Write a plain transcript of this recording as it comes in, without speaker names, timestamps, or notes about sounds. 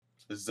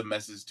This is a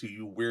message to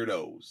you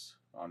weirdos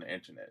on the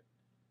internet.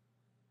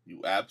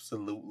 You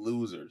absolute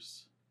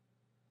losers.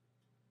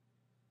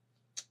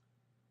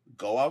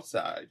 Go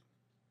outside,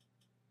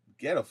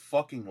 get a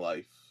fucking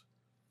life,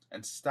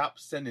 and stop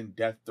sending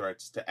death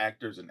threats to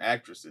actors and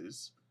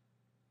actresses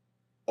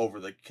over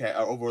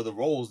the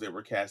roles they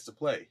were cast to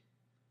play.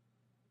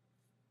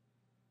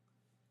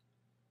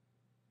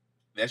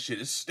 That shit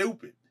is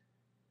stupid.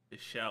 The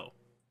show.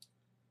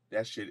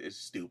 That shit is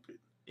stupid.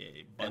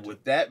 Yeah, and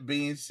with that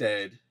being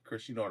said,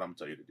 Chris, you know what I'm gonna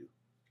tell you to do.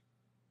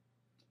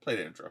 Play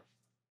the intro.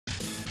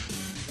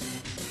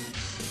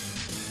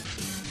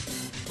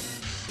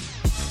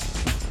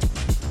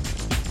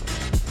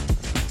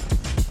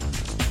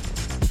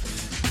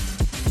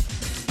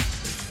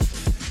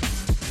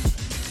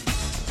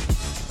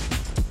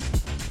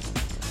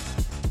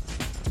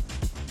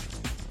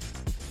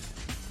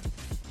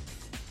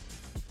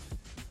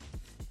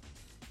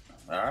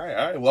 All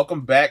right.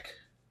 Welcome back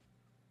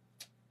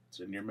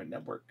to Near Mint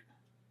Network.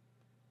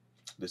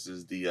 This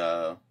is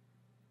the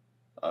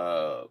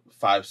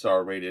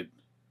 5-star rated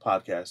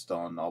podcast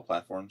on all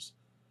platforms,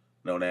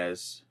 known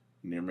as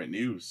Near Mint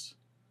News.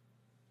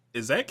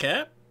 Is that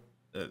cap?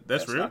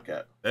 That's real. Not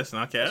cap. That's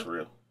not cap. That's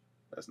real.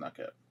 That's not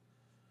cap.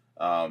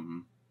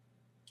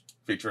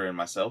 Featuring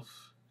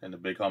myself and the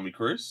big homie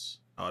Chris.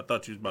 Oh, I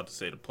thought you was about to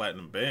say the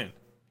Platinum Band.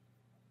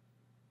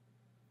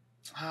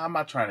 I'm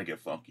not trying to get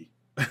funky.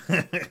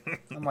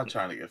 I'm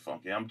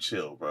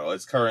chill, bro.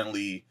 It's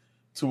currently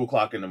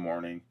 2:00 in the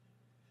morning.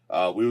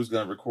 We was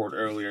gonna record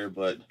earlier,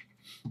 but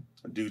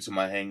due to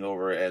my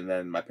hangover and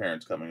then my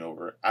parents coming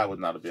over, I would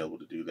not be able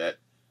to do that.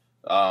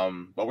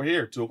 But we're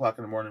here, 2:00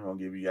 in the morning. We'll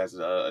give you guys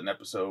an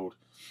episode.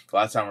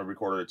 Last time we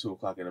recorded at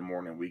 2:00 in the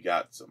morning, we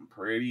got some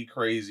pretty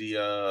crazy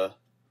clippable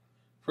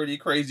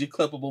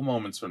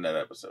moments from that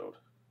episode.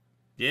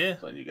 Yeah,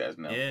 letting you guys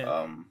know.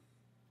 Yeah.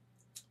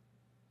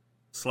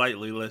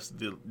 Slightly less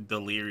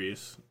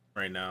delirious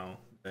right now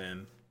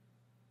than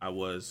I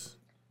was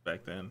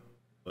back then.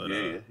 But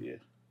yeah.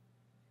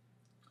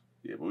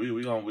 But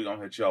we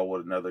gonna hit y'all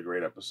with another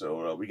great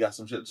episode. We got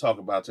some shit to talk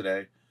about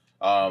today.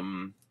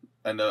 And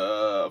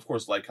of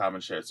course, like,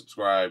 comment, share,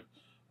 subscribe.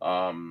 We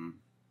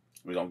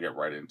gonna get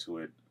right into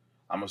it.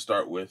 I'm gonna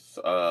start with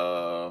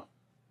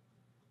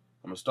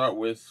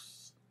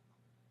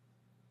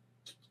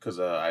because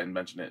I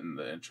mentioned it in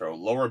the intro.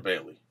 Laura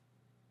Bailey.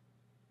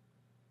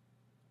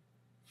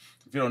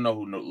 If you don't know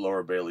who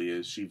Laura Bailey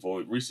is, she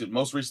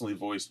most recently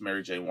voiced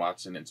Mary Jane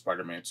Watson in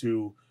Spider-Man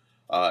 2.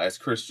 As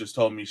Chris just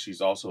told me, she's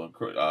also in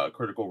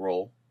Critical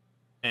Role.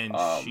 And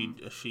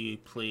she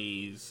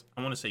plays,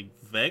 I want to say,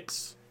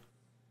 Vex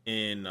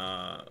in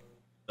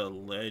The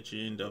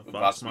Legend of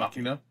Vox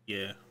Machina.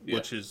 Yeah,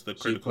 which is the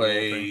Critical Role.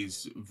 She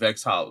plays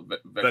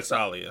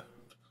Vexalia.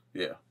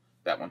 Yeah,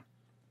 that one.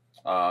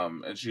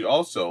 And she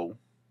also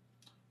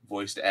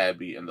voiced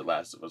Abby in The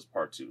Last of Us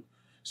Part 2.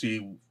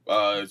 She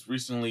has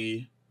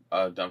recently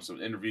done some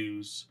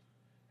interviews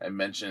and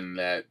mentioned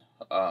that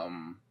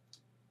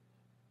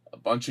a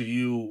bunch of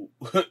you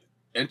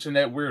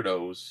internet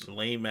weirdos,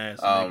 lame ass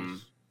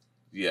niggas,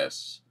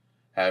 yes,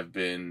 have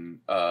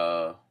been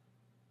or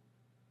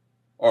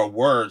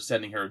were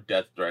sending her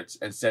death threats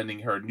and sending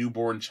her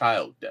newborn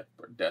child death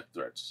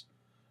threats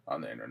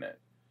on the internet.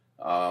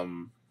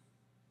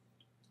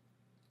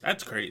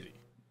 That's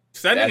crazy.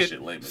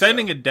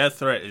 Sending a death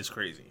threat is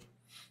crazy.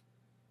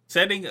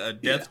 Sending a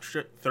death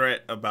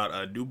threat about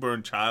a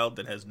newborn child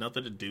that has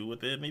nothing to do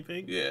with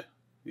anything,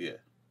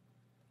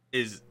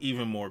 is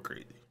even more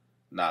crazy.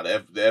 Nah,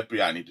 the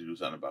FBI need to do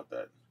something about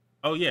that.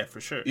 Oh yeah, for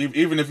sure.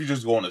 Even if you're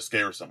just going to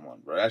scare someone,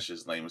 bro, that's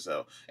just lame as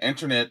hell.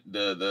 Internet,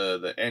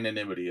 the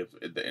anonymity of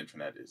the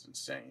internet is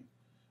insane.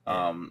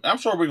 Yeah. I'm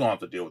sure we're gonna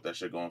have to deal with that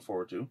shit going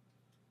forward too,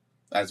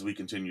 as we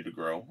continue to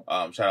grow.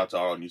 Shout out to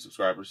all our new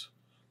subscribers.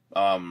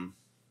 As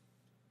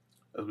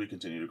we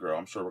continue to grow,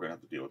 I'm sure we're gonna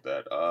have to deal with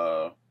that.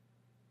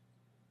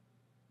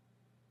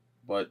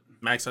 But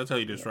Max, I'll tell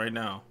you this right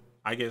now.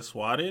 I get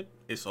swatted,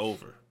 it's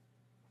over.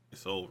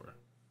 It's over.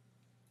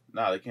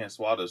 Nah, they can't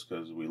swat us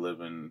because we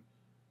live in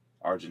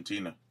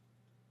Argentina.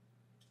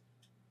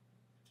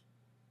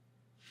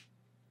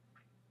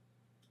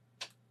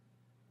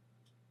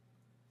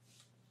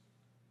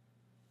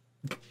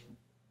 I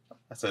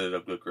set it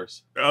up good,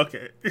 Chris.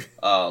 Okay.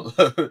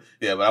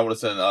 Yeah, but I want to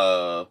send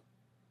all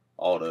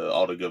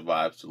the good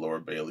vibes to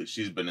Laura Bailey.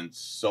 She's been in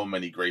so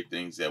many great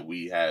things that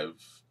we have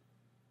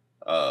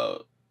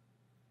that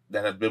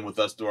have been with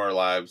us through our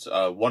lives.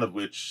 One of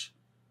which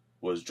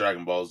was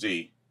Dragon Ball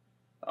Z.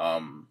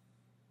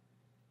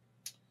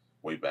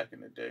 Way back in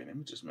the day. Let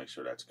me just make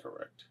sure that's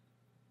correct.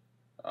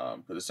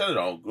 Because it said it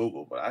on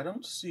Google, but I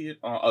don't see it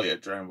on. Oh yeah,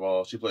 Dragon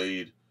Ball. She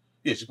played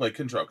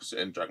Ken Trunks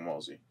in Dragon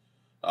Ball Z.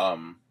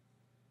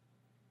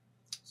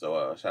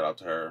 So shout out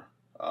to her.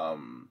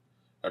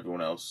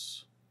 Everyone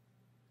else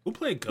who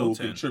played Goten?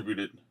 Who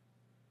contributed.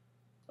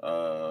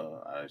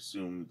 I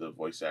assume the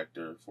voice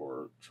actor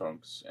for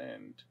Trunks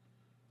and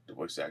the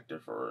voice actor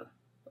for.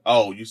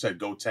 Oh, you said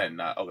Goten,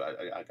 not. Oh,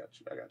 I got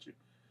you.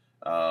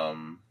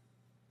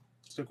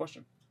 It's a good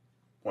question.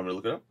 Want me to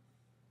look it up?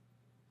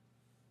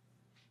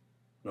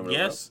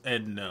 Yes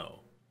and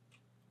no,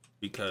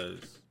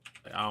 because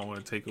I don't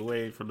want to take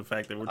away from the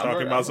fact that we're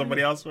talking about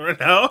somebody else right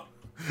now.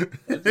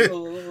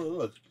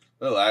 Look,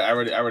 I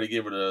already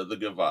gave her the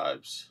good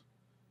vibes.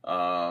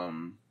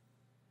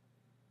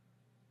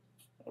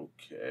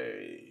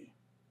 Okay.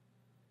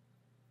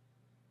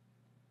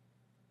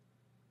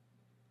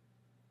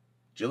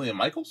 Jillian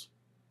Michaels?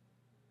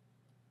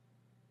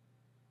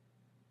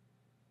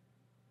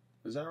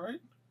 Is that right?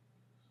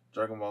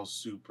 Dragon Ball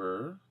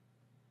Super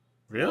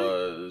really?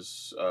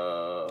 Was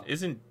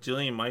Isn't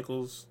Jillian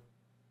Michaels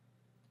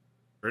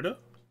Britta?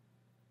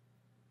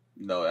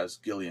 No, that's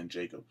Gillian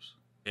Jacobs.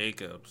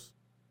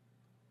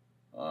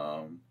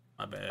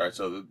 My bad. All right,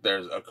 so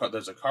there's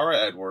a Kara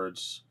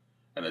Edwards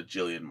and a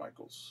Jillian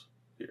Michaels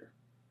here,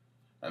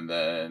 and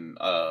then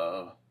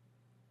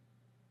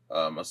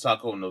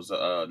Masako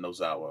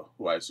Nozawa,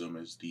 who I assume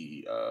is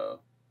the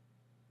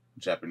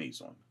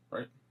Japanese one,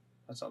 right?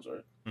 That sounds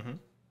right. Mm-hmm.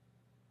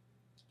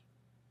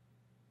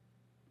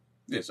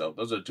 Yeah, so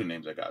those are the two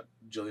names I got: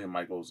 Jillian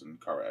Michaels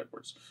and Kara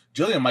Edwards.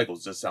 Jillian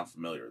Michaels does sound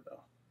familiar,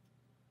 though.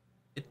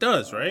 It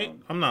does, right?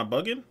 I'm not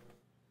bugging.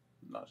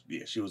 No,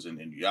 yeah, she was in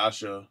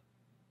Inuyasha.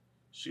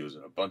 She was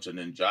in a bunch of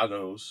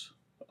Ninjagos.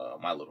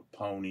 My Little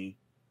Pony.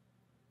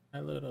 My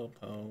Little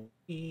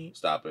Pony.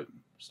 Stop it.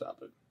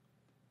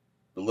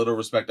 The little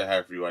respect I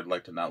have for you, I'd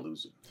like to not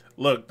lose it.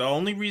 Look, the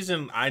only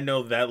reason I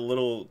know that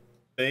little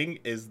thing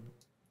is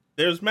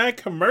there's mad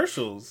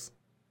commercials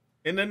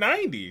in the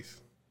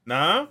 90s.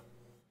 Nah.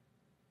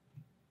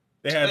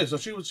 They had. Yeah, so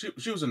she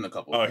was in a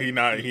couple. Oh, he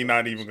not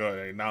even going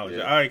to acknowledge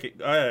it. All right,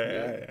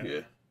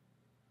 yeah.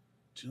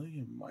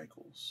 Jillian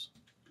Michaels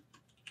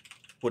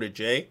with a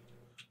J.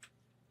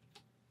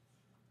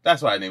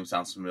 That's why her name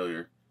sounds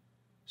familiar.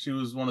 She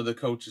was one of the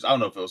coaches. I don't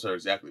know if it was her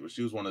exactly, but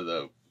she was one of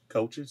the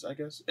coaches, I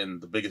guess, in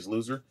The Biggest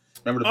Loser.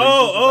 Remember The Biggest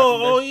Loser?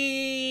 Oh,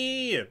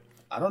 yeah.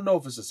 I don't know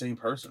if it's the same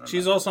person.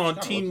 She's not. also on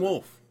Teen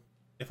Wolf,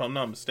 if I'm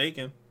not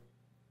mistaken.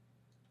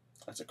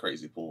 That's a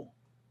crazy pool.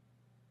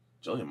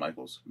 Jillian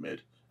Michaels,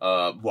 mid.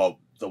 Well,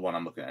 the one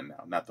I'm looking at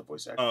now, not the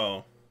voice actor.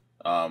 Oh.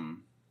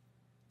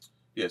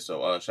 Yeah,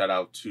 so shout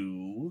out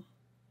to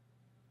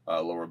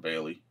Laura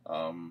Bailey.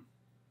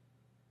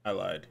 I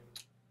lied.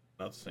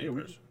 Not the same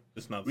person.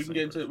 It's not the same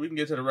person. We can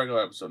get to the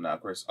regular episode now,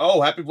 Chris.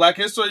 Oh, happy Black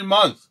History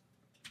Month.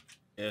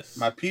 Yes.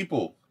 My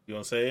people. You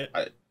want to say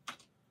it?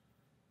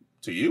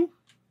 To you?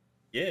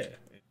 Yeah,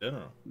 in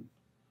general.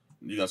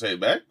 You gonna say it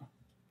back?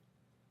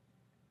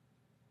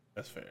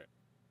 That's fair.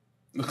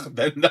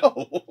 Then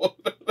no.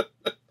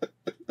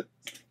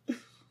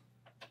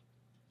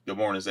 Good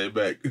morning, say it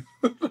back.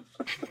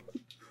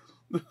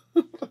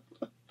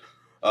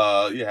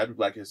 Yeah, happy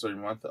Black History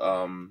Month.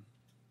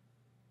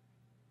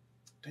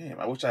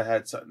 Damn, I wish I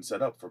had something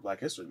set up for Black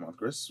History Month,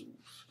 Chris.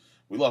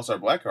 We lost our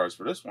black cards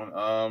for this one.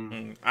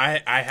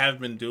 I have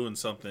been doing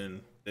something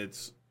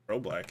that's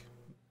pro-black,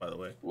 by the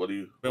way. What do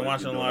you been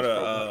watching a lot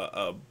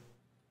of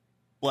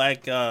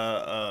black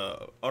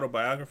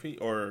autobiography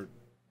or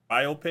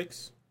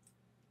biopics.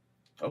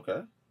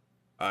 Okay.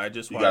 I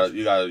just watched.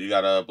 You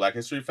got a Black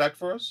History fact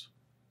for us?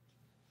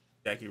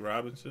 Jackie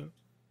Robinson,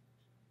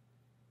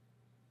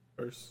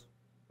 first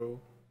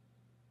pro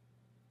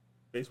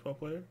baseball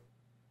player.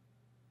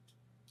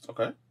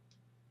 Okay.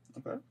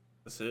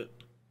 That's it.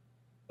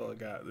 That's all I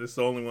got. This is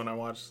the only one I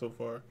watched so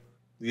far.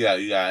 Yeah,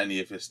 you got any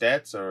of his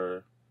stats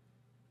or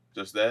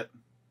just that?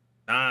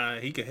 Nah,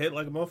 he could hit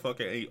like a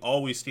motherfucker. And he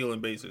always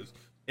stealing bases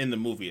in the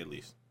movie, at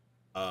least.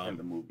 In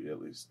the movie,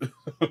 at least.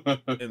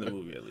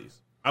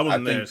 I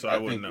wasn't there, so I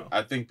wouldn't know.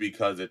 I think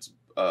because it's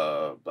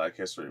Black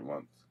History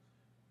Month,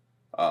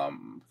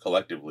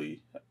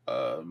 collectively,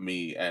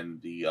 me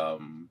and the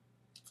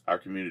our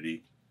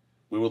community,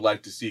 we would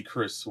like to see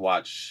Chris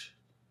watch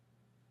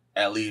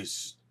at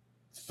least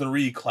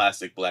 3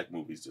 classic black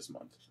movies this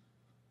month.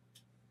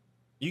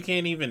 You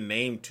can't even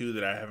name 2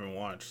 that I haven't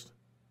watched.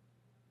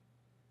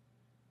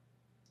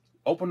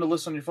 Open the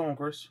list on your phone,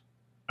 Chris.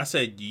 I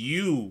said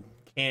you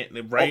can't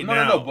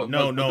now.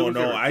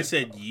 No. I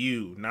said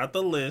you, not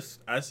the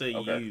list. I said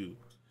you.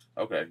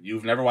 Okay,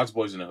 you've never watched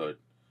Boys in the Hood.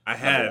 I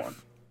have. Number 1.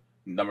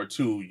 Number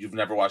 2, you've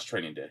never watched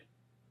Training Day.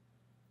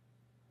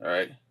 All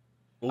right.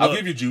 Look, I'll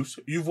give you Juice.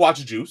 You've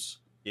watched Juice.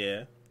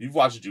 Yeah. You've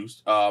watched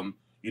Juice.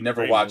 You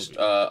never watched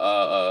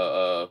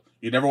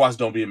you never watched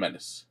Don't Be a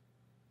Menace.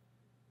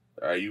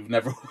 All right, you've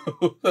never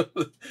what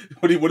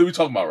are we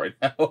talking about right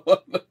now?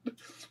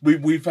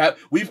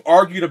 we've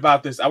argued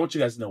about this. I want you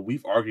guys to know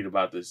we've argued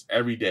about this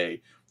every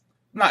day.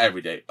 Not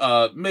every day.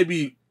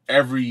 Maybe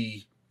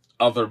every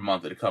other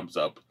month that it comes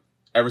up.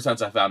 Ever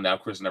since I found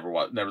out Chris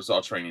never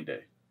saw Training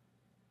Day.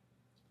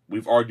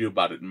 We've argued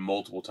about it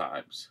multiple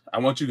times. I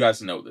want you guys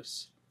to know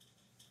this.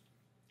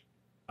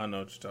 I know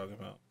what you're talking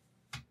about.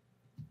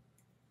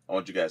 I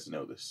want you guys to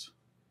know this.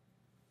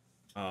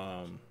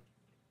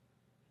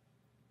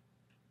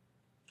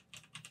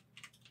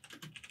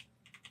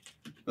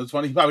 It's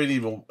funny. He probably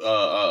didn't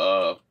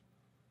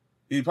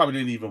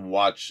even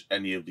watch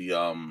any of the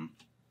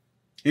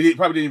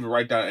probably didn't even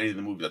write down any of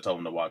the movies I told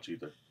him to watch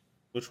either.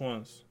 Which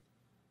ones?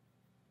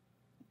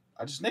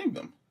 I just named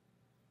them.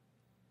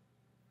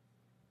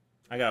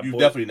 You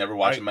definitely never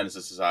watched Menace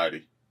to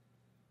Society.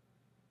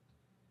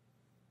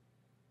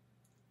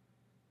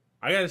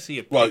 I gotta see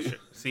a picture.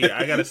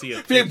 I gotta see a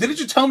picture. Fam, didn't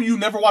you tell me you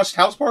never watched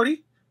House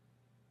Party?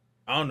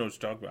 I don't know what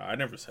you're talking about. I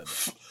never said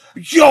that.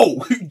 Yo,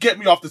 get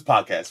me off this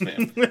podcast,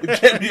 fam.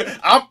 Get me.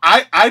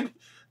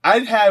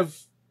 I'd have.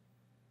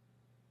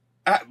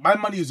 My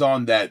money's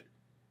on that.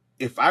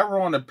 If I were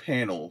on a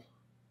panel,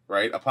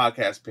 right, a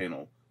podcast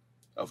panel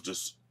of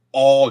just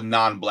all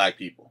non-black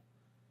people,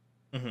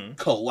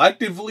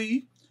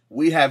 collectively,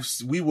 we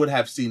would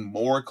have seen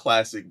more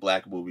classic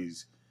black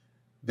movies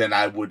than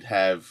I would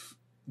have.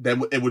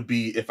 Than it would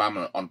be if I'm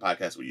on a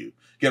podcast with you.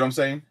 Get what I'm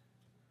saying?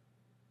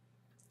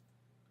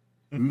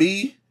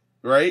 Me,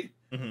 right?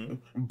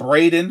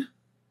 Braden,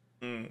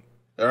 all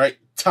right?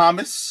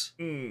 Thomas,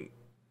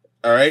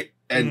 all right?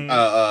 And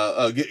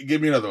give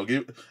me another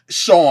one.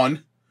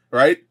 Sean,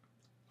 right?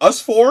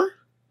 Us four,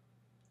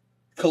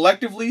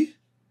 collectively,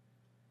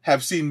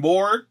 have seen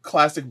more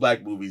classic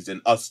black movies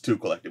than us two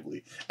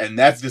collectively. And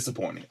that's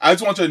disappointing. I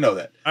just want you to know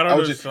that.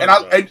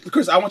 And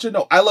Chris, I want you to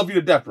know, I love you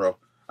to death, bro.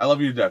 I love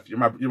you to death. You're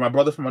my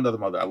brother from another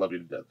mother. I love you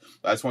to death.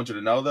 I just want you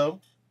to know, though,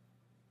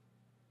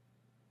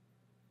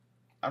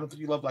 I don't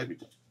think you love black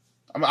people.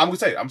 I'm gonna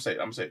say it. I'm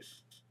gonna say it.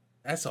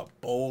 That's a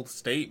bold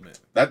statement.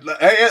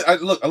 Look.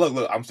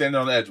 I'm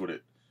standing on the edge with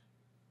it.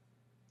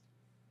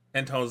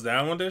 10 toes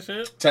down with this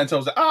shit. 10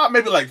 toes down.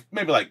 Maybe like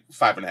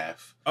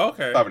 5.5.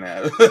 Okay.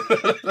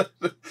 5.5.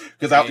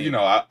 Because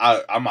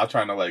I'm not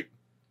trying to like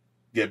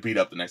get beat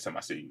up the next time I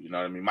see you. You know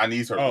what I mean? My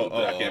knees hurt a little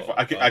bit.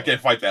 I can't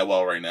fight that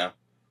well right now.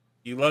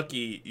 You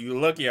lucky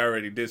I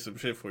already did some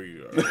shit for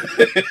you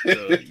already.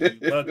 So you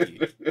lucky.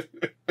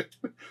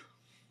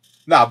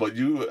 Nah, but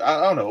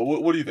I don't know.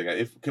 What do you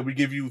think? Can we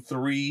give you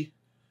 3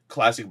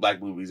 classic black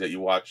movies that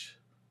you watch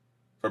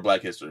for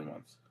Black History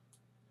Month?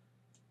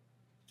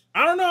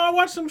 I don't know. I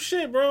watched some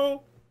shit,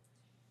 bro.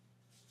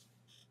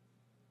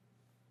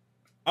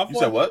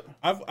 Said what?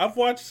 I've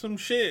watched some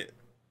shit.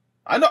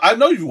 I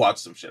know you watched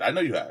some shit. I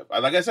know you have.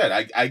 Like I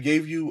said, I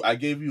gave you Juice.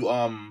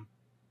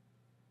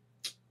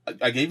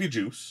 I gave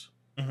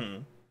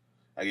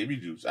you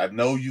Juice. I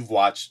know you've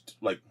watched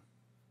the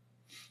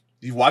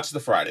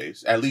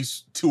Fridays, at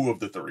least 2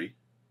 of the 3.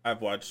 I've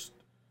watched.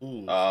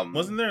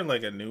 Wasn't there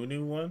like a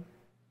new one?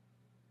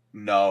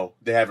 No,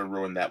 they haven't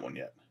ruined that one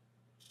yet.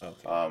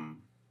 Okay.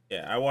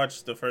 Yeah, I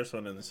watched the first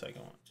one and the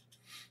second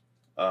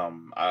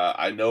one.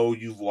 I know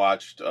you've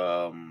watched.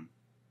 I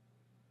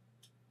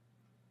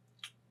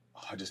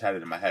just had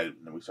it in my head,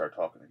 and then we started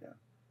talking again.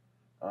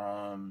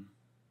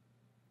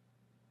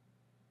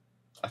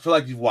 I feel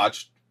like you've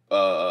watched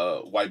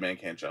White Man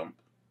Can't Jump.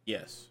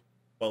 Yes,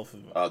 both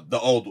of them. The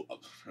old.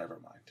 Never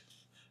mind.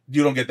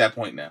 You don't get that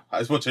point now. I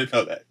just want you to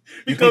know that.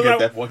 You don't get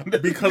that point.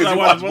 Because I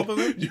watched both of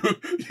them?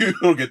 You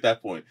don't get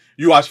that point.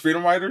 You watch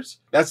Freedom Riders?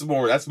 That's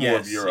more of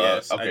your...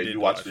 Yes, okay,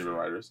 you watch Freedom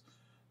Riders.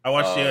 I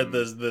watched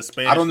the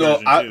Spanish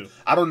version, too.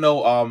 I don't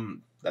know...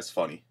 That's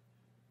funny.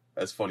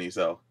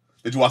 So,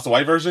 did you watch the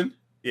white version?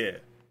 Yeah.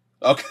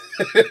 Okay.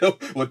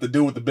 With the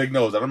dude with the big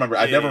nose. I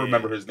never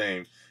remember his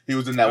name. He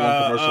was in that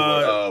one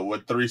commercial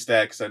with 3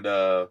 Stacks and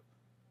the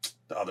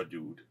other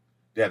dude.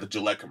 They had the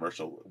Gillette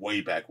commercial way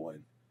back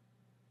when.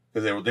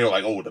 Because they were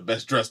like, the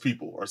best dressed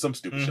people or some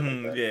stupid shit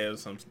like that. Yeah, it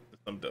was some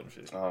dumb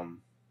shit.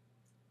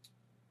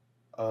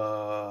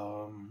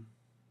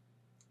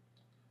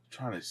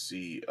 Trying to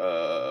see.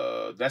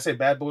 Did I say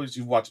Bad Boys?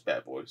 You've watched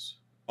Bad Boys.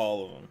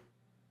 All of them.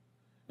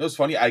 It was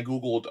funny. I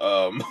googled.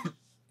 I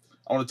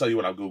want to tell you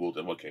what I googled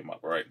and what came up.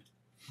 Right.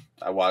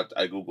 I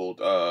googled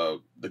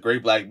the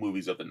great black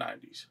movies of the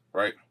 90s.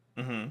 Right.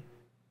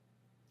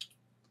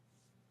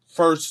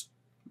 First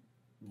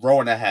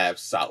row and a half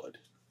solid.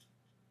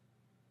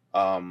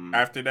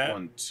 After that,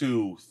 1,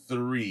 2,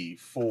 3,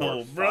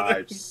 4,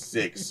 5,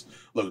 6.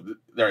 Look,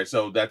 all right.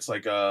 So that's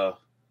like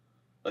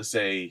let's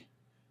say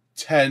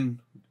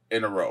 10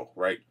 in a row,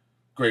 right?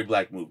 Great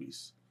black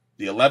movies.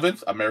 The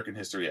 11th, American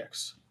History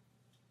X.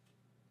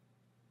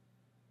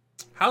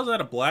 How's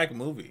that a black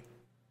movie?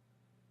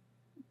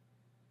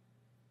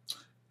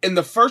 In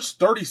the first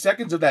 30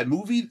 seconds of that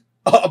movie,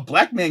 a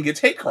black man gets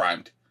hate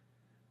crimed.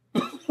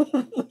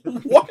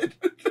 What?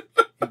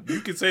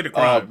 You can say the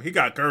crime. He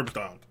got curb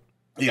stomped.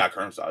 He got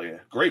curb stomped, yeah.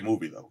 Great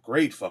movie, though.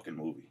 Great fucking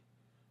movie.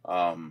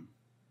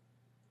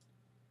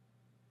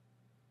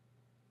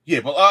 Yeah,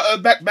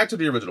 but back to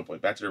the original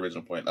point. Back to the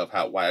original point of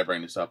why I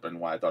bring this up and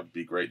why I thought it'd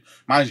be great.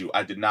 Mind you,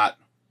 I did not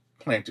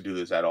plan to do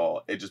this at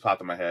all. It just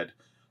popped in my head.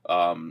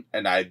 And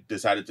I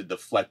decided to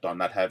deflect on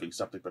not having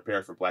something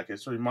prepared for Black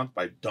History Month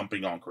by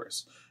dumping on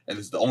Chris. And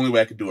it's the only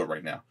way I could do it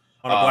right now.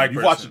 On a black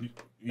person.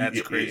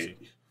 That's crazy.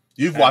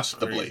 You've watched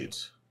The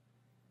Blades.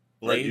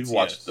 Right? You've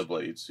watched The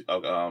Blades.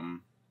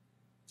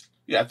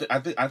 Yeah, I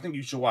think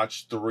you should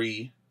watch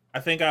 3. I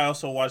think I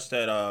also watched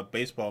that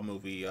baseball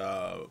movie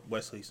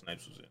Wesley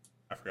Snipes was in.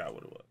 I forgot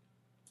what it was.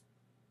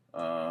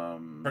 I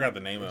forgot the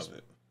name of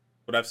it,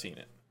 but I've seen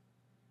it.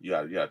 You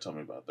gotta tell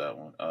me about that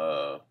one.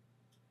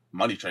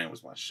 Money Train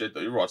was my shit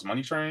though. You ever watch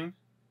Money Train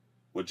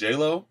with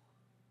J-Lo?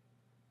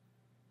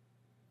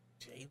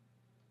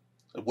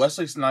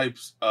 Wesley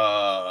Snipes,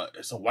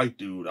 it's a white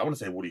dude. I want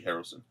to say Woody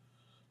Harrelson.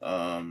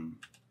 I'm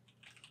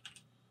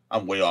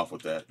way off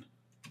with that.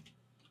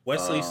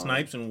 Wesley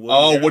Snipes and Woody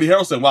Harrelson? Woody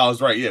Harrelson. Wow, I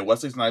was right. Yeah,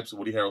 Wesley Snipes,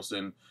 Woody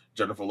Harrelson,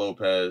 Jennifer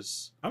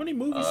Lopez. How many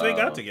movies they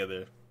got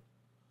together?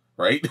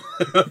 Right?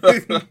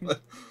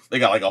 They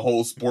got like a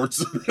whole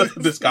sports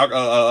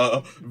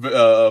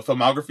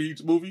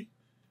filmography movie.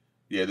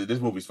 Yeah, this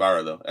movie's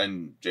fire though,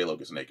 and J-Lo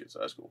gets naked, so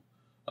that's cool.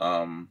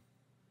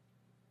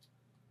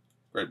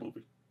 Great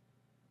movie.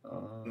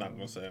 I'm not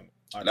gonna say.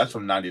 That's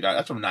from 99.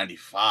 That's from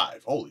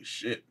 95. Holy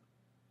shit.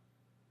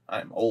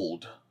 I'm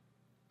old.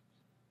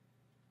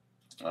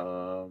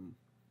 Yeah.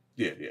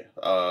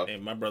 Hey,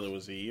 my brother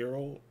was a year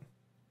old.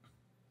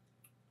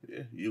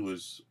 Yeah, you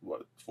was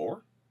what,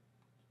 4?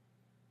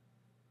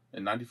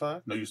 In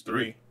 95? No, you was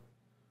 3.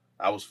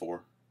 I was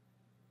 4.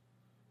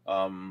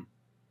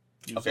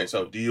 Okay,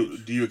 so do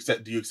you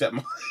accept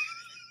my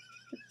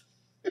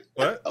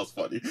What? That was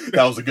funny.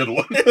 That was a good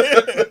one.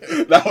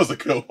 That was a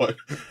good one.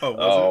 Oh,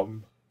 was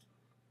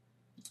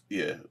it?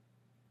 Yeah.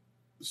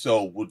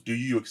 So, do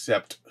you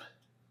accept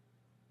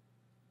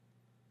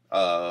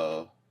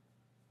the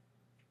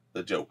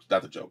joke?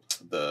 Not the joke.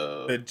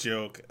 The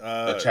joke.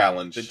 The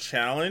challenge. The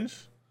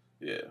challenge?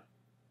 Yeah.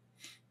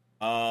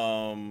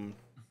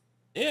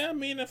 Yeah, I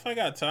mean, if I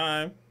got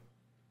time.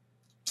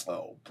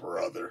 Oh,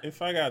 brother.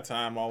 If I got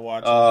time, I'll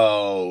watch them.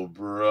 Oh,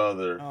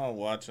 brother. I'll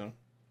watch them.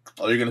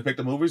 Are you gonna pick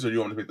the movies, or do you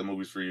want me to pick the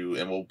movies for you,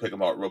 and we'll pick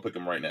them out? We'll pick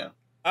them right now.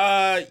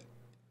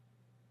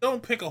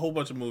 Don't pick a whole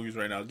bunch of movies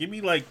right now. Give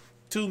me like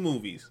 2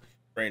 movies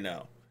right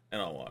now,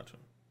 and I'll watch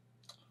them.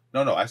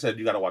 No, I said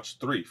you got to watch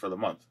 3 for the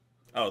month.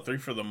 Oh, 3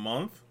 for the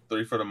month?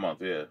 3 for the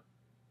month, yeah.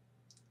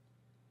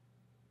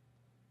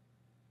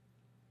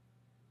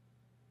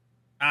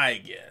 I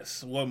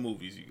guess. What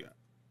movies you got?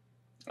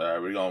 All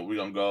right, we're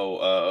gonna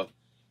go.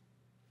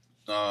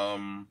 What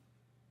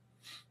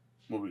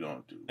are we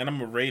gonna do? And I'm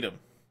gonna rate them.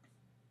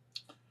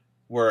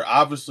 We're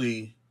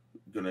obviously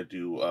gonna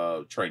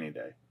do Training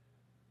Day.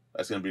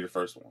 That's gonna be the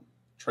first one.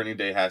 Training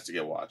Day has to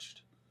get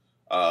watched.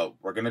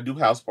 We're gonna do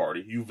House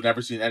Party. You've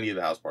never seen any of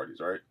the House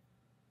Parties, right?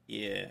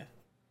 Yeah.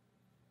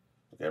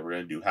 Okay, we're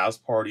gonna do House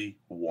Party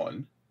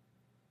 1.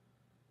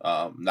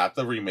 Not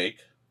the remake,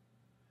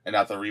 and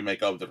not the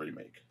remake of the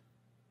remake.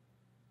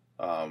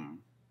 Then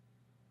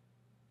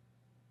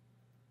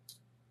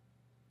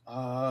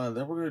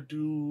we're gonna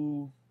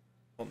do.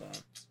 Hold on.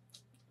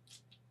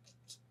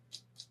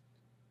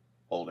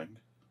 Holding.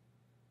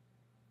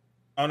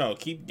 Oh no,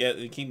 keep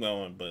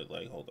going, but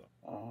like, hold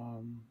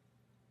on.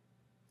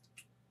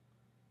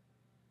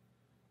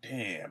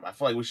 Damn, I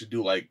feel like we should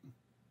do like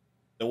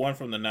the one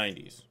from the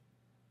 90s.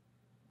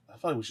 I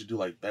feel like we should do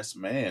like Best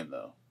Man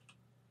though.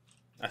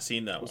 I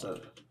seen that one.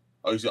 That?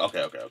 Oh, you see?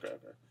 Okay.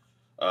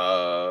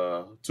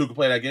 Tuka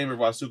play that game. Ever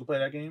watch Tuka play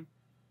that game?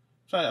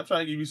 I'm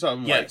trying to give you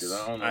something. Yes, like,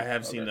 I don't know. I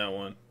have seen that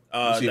one.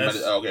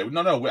 Okay,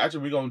 no.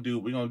 Actually, we're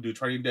gonna do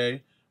Training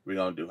Day. We're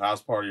gonna do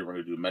House Party. We're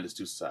gonna do Menace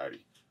to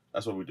Society.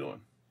 That's what we're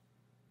doing.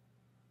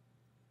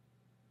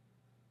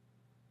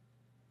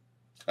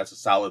 That's a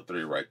solid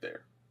 3 right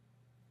there.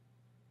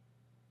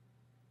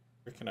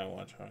 Where can I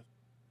watch her?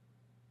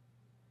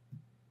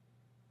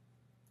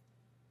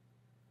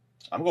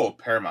 I'm going with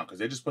Paramount because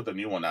they just put the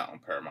new one out on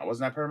Paramount.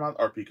 Wasn't that Paramount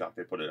or Peacock?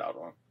 They put it out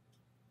on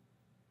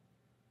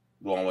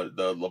the one with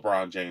the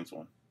LeBron James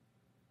one.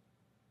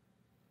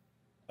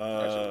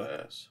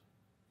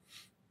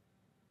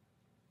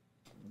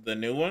 The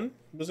new one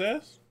was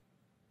ass?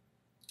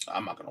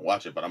 I'm not gonna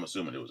watch it, but I'm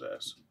assuming it was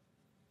ass.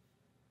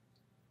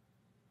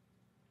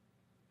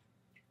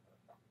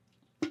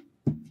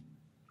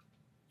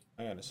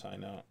 I gotta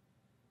sign out.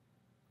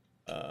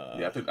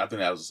 Yeah, I think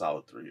that was a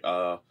solid 3.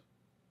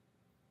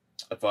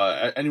 If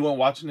anyone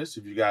watching this,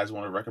 if you guys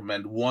want to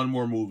recommend one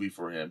more movie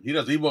for him, he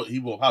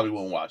probably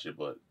won't watch it,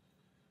 but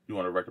if you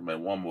want to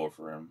recommend one more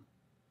for him,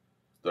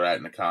 throw that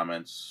in the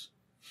comments.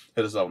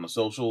 Hit us up on the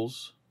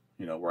socials.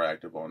 You know, we're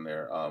active on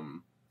there.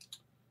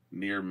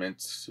 Near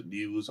Mint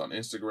News on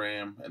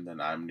Instagram, and then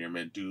I'm Near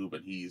Mint Doob,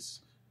 and he's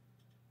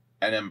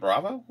NM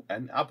Bravo,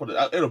 and I'll put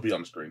it. It'll be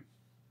on the screen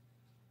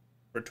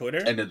for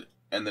Twitter and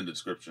the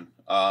description.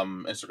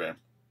 Instagram,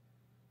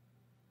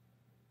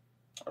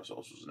 our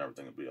socials and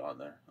everything will be on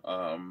there.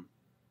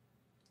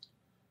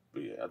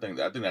 But yeah, I think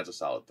that's a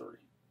solid 3.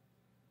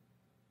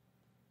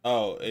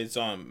 Oh, it's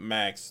on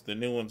Max. The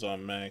new one's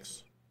on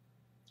Max.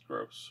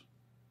 Gross.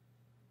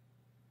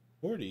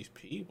 Who are these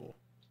people?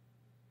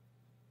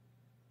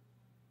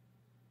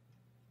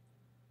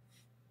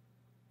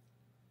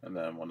 And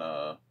then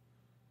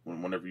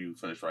whenever you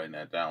finish writing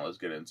that down, let's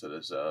get into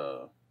this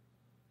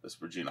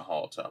Regina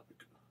Hall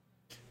topic.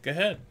 Go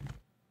ahead.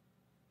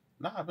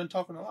 Nah, I've been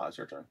talking a lot. It's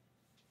your turn.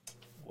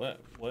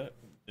 What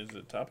is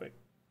the topic?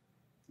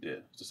 Yeah,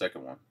 it's the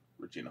second one.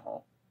 Regina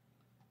Hall.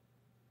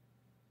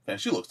 Man,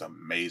 she looks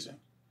amazing.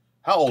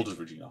 How old is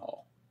Regina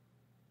Hall?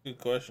 Good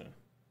question.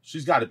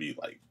 She's got to be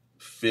like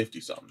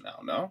 50-something now,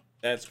 no?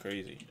 That's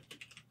crazy.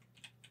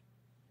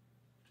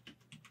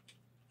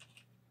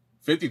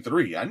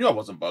 53. I knew I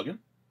wasn't bugging.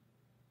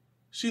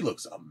 She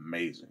looks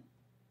amazing.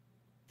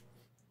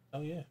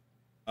 Oh yeah.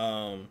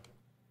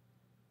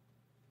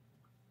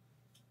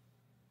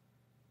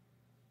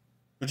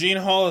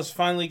 Regina Hall is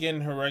finally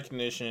getting her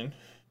recognition.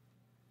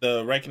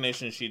 The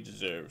recognition she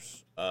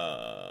deserves.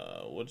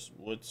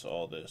 What's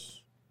all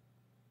this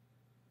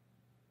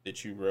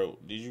that you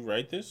wrote? Did you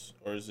write this,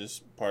 or is this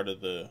part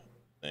of the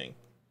thing?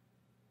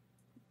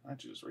 Why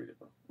don't you just read it,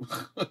 bro?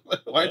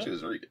 Why don't you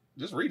just read it?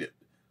 Just read it.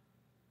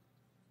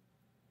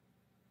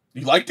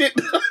 You liked it?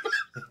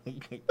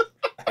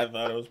 I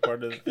thought it was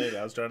part of the thing.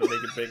 I was trying to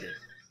make it bigger.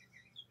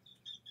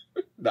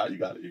 No, you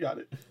got it. You got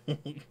it.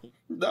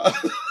 No.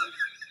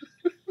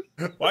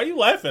 Why are you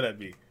laughing at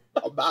me?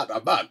 I'm not.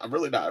 I'm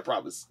really not. I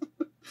promise.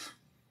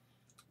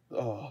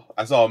 Oh,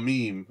 I saw a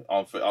meme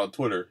on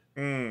Twitter.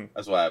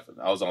 That's what happened.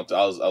 I was on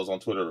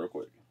Twitter real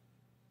quick.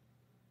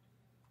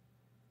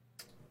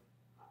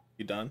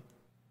 You done?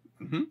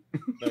 Mm-hmm.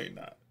 No, you're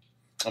not.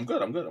 I'm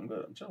good. I'm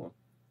chilling.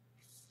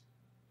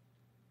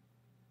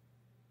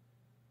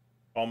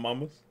 All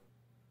mamas?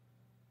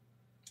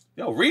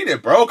 Yo, read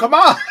it, bro. Come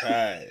on. All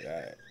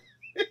right.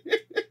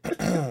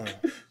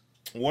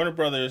 Warner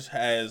Brothers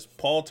has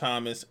Paul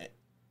Thomas.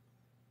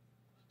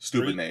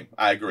 Stupid name.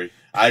 I agree.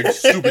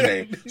 Stupid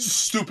name.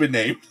 Stupid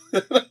name.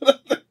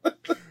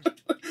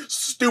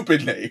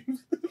 Stupid name.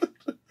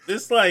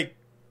 It's like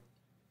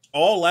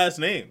all last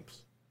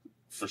names.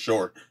 For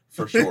sure.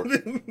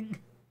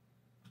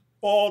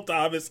 Paul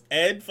Thomas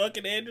and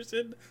fucking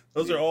Anderson.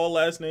 Those are all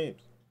last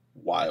names.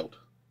 Wild.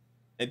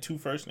 And 2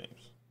 first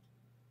names.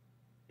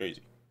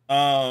 Crazy.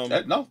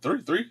 No,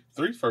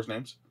 three first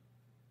names.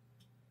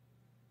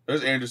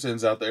 There's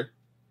Andersons out there.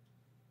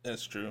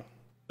 That's true.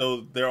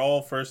 So they're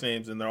all first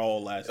names and they're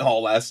all last names.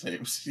 All last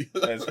names.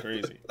 That's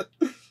crazy.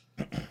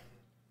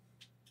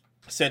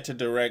 Set to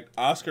direct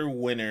Oscar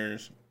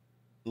winners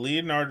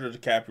Leonardo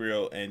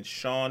DiCaprio and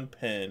Sean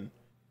Penn,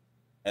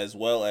 as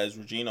well as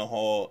Regina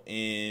Hall,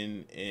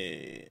 in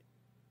an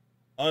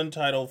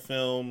untitled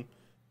film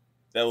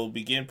that will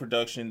begin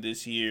production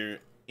this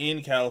year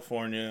in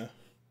California.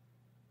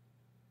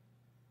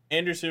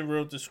 Anderson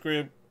wrote the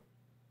script,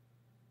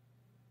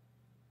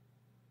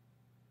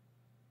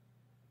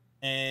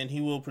 and he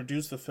will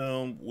produce the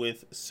film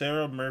with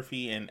Sarah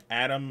Murphy and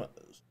Adam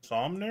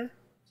Somner.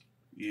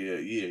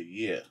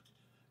 Yeah.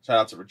 Shout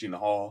out to Regina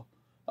Hall.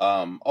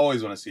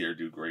 Always want to see her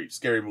do great.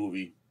 Scary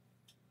Movie.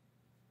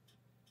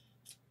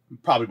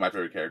 Probably my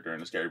favorite character in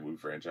the Scary Movie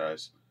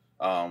franchise.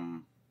 I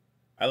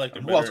like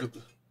her better.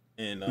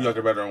 You like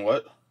her better in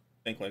what?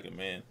 Think Like a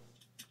Man.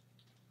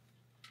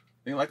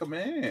 Think Like a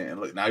Man.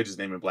 Look, now you're just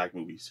naming black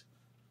movies.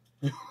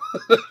 I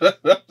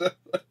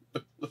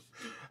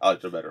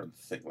liked her better in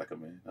Think Like a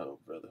Man. Oh,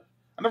 brother.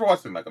 I never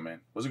watched Think Like a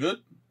Man. Was it good?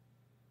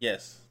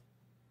 Yes.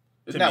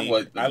 Isn't that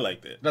what? I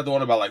liked it. Isn't that the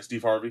one about like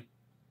Steve Harvey?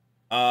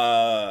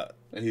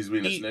 And he's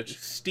being a snitch?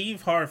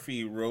 Steve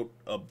Harvey wrote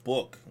a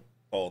book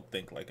called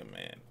Think Like a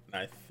Man. And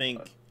I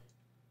think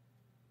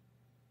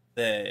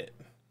that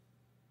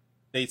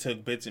they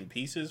took bits and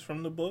pieces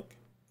from the book.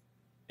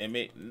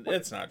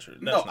 That's not true.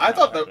 I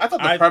thought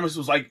the premise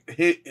was like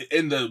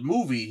in the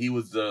movie he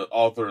was the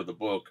author of the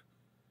book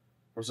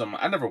or something.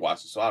 I never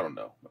watched it, so I don't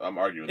know. I'm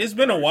arguing. It's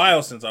been a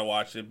while since I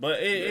watched it, but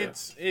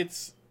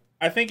it's.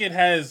 I think it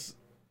has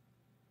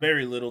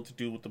very little to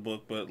do with the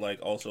book, but like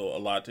also a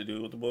lot to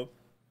do with the book.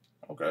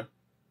 Okay.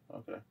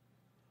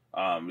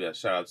 Yeah.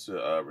 Shout out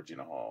to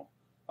Regina Hall,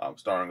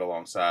 starring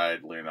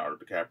alongside Leonardo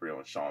DiCaprio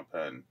and Sean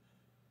Penn.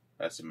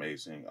 That's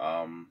amazing.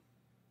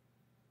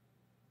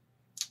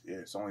 Yeah,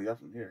 it's only up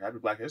from here. Happy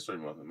Black History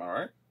Month, am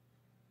I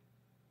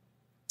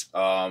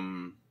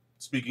right?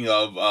 Speaking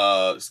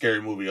of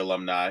Scary Movie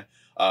alumni,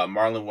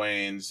 Marlon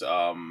Wayans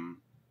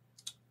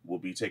will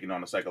be taking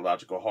on a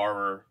psychological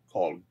horror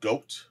called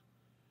Goat.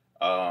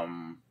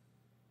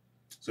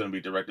 It's going to be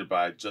directed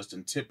by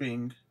Justin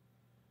Tipping,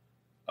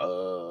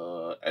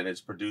 and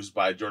it's produced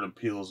by Jordan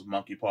Peele's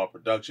Monkey Paw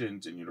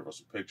Productions and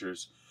Universal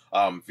Pictures.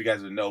 If you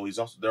guys didn't know,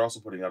 they're also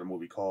putting out a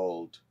movie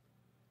called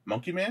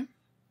Monkey Man.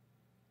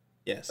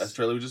 Yes, that's the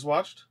trailer we just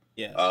watched.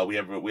 Yes, we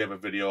have a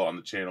video on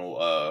the channel.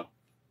 If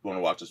you want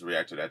to watch us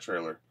react to that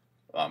trailer,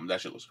 that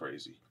shit looks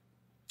crazy.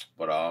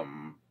 But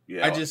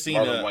yeah, I just seen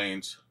Marlon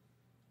Wayans.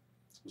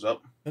 What's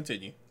up?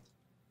 Continue.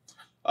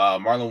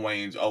 Marlon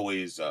Wayans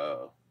always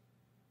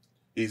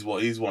he's one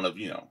of he's one of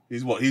them.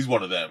 He's one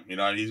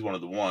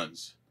of the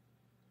ones.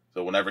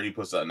 So whenever he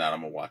puts something out,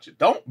 I'm gonna watch it.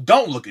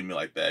 Don't look at me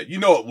like that. You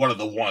know what one of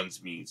the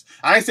ones means.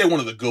 I ain't say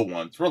one of the good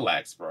ones.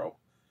 Relax, bro.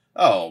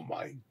 Oh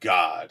my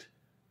god.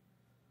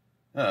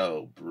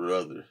 Oh,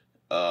 brother.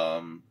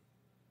 I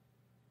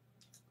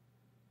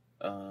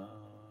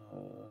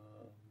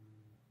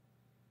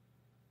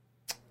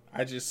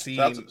just seen.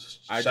 Shout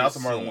out to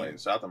Marlon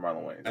Wayans. Shout out to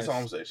Marlon Wayans. That's all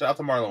I'm saying. Shout out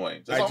to Marlon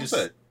Wayans. That's all I'm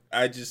saying.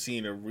 I just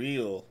seen a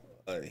reel.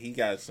 He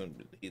got some.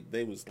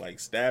 They was like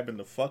stabbing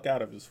the fuck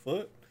out of his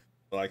foot,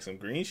 like some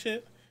green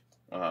shit.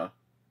 That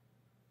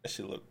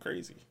shit looked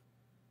crazy.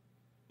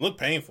 Looked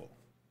painful.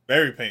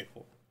 Very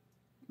painful.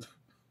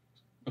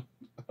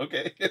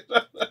 Okay.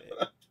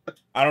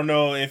 I don't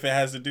know if it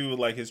has to do with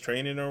like his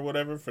training or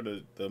whatever for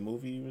the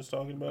movie he was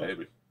talking about.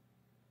 Maybe.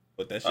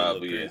 But that shit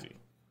looked crazy.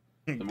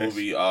 The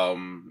movie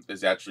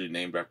is actually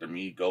named after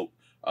me, Goat.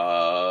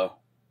 Uh,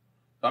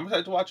 I'm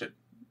excited to watch it.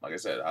 Like I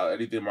said,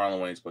 anything Marlon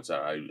Wayans puts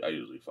out, I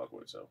usually fuck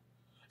with. So,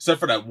 except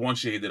for that one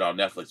shit he did on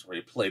Netflix where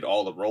he played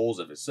all the roles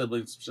of his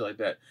siblings, shit like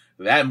that.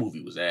 That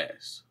movie was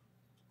ass.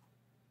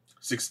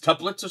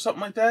 Sextuplets or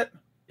something like that.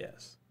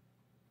 Yes,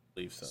 I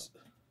believe so.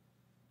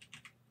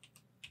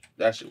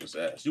 That shit was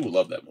ass. You would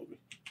love that movie.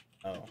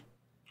 Oh,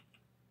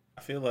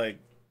 I feel like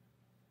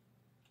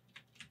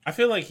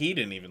he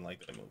didn't even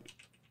like that movie.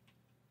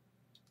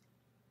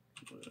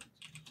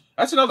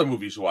 That's another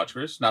movie you should watch,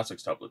 Chris. Not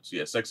Sextuplets.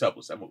 Yeah,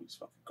 Sextuplets. That movie's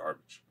fucking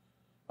garbage.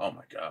 Oh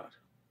my god.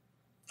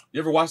 You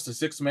ever watched The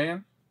Sixth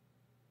Man?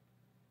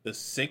 The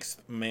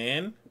Sixth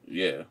Man?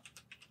 Yeah.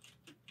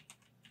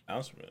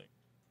 Sounds familiar.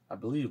 I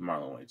believe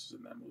Marlon Wayans is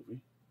in that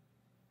movie.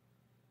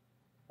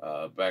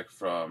 Back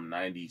from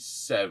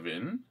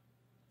 '97.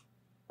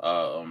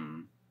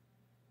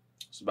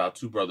 It's about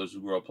two brothers who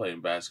grew up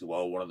playing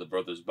basketball. One of the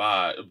brothers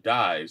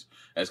dies,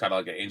 and it's kind of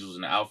like an Angels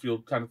in the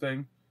Outfield kind of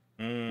thing,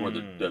 where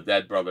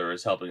that brother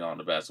is helping on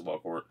the basketball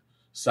court.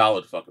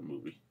 Solid fucking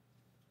movie.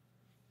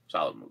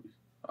 Solid movie.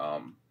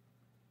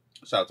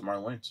 Shout out to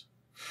Marlon Wayans.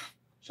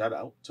 Shout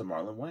out to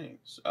Marlon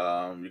Wayans.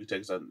 You can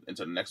take us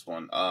into the next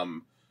one.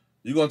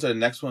 You go into the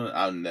next one,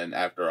 and then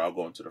after I'll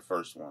go into the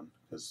first one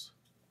because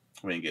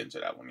we didn't get into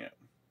that one yet.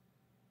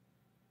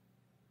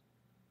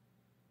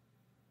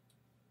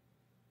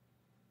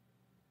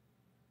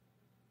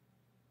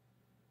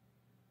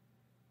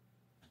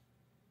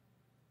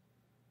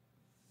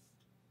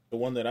 The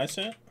one that I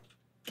sent?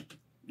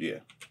 Yeah,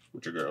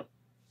 with your girl.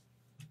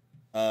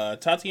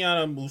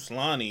 Tatiana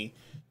Maslany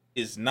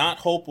is not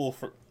hopeful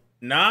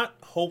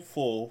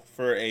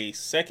for a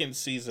second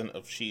season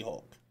of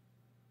She-Hulk.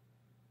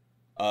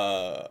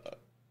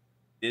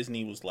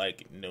 Disney was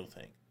like, no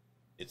thanks.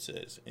 It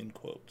says in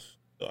quotes.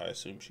 So I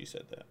assume she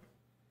said that.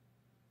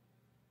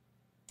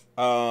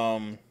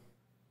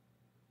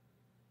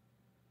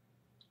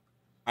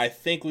 I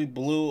think we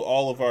blew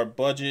all of our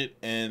budget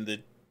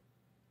and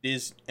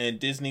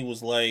Disney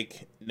was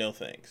like, no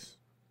thanks.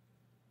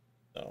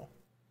 So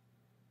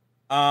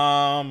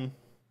I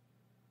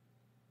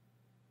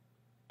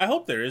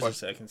hope there is a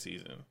second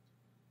season.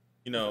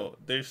 You know,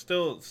 there's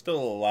still a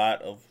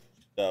lot of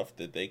stuff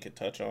that they could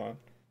touch on.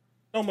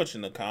 So much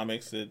in the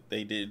comics that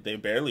they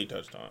barely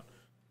touched on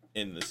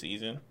in the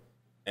season.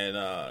 And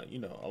you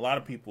know, a lot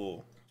of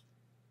people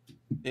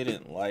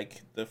didn't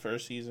like the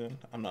first season.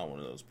 I'm not one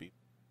of those people.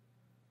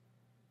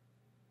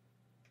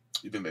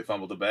 You think they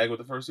fumbled the bag with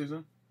the first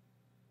season?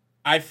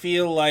 I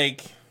feel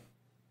like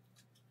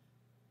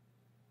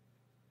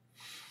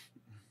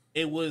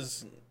it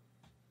was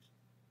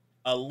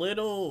a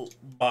little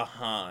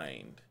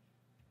behind,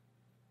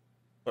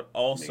 but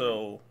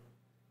also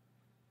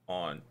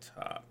on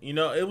top. You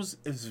know,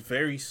 it's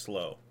very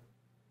slow.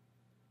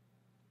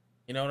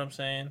 You know what I'm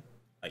saying?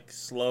 Like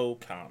slow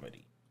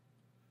comedy.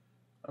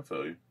 I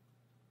feel you.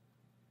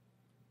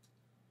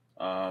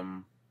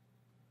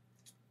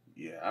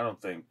 Yeah, I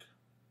don't think.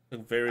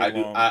 Took very long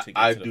to get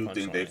I to the do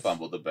think they punchlines.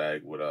 fumbled the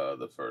bag with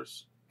the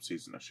first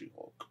season of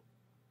She-Hulk.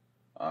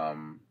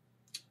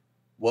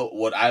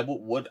 What I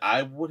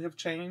would have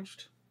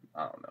changed,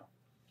 I don't know,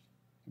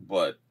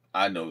 but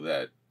I know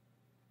that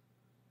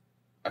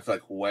I feel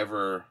like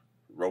whoever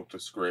wrote the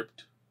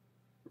script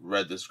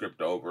read the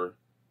script over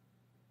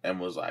and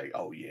was like,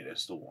 "Oh yeah,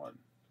 that's the one."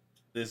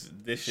 This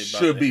shit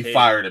should be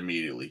fired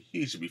immediately.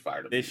 He should be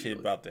fired immediately. This shit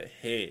about to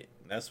hit.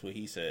 That's what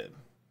he said.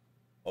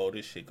 Oh,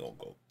 this shit gonna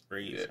go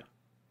crazy. Yeah.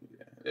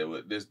 It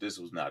was this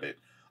was not it.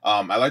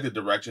 I like the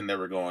direction they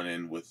were going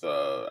in with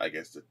I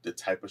guess the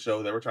type of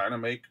show they were trying to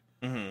make.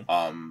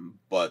 Mm-hmm.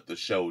 But the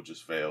show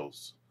just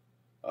fails.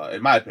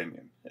 In my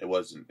opinion, it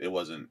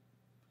wasn't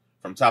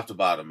from top to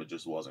bottom. It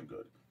just wasn't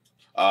good.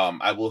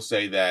 I will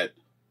say that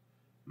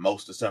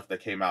most of the stuff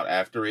that came out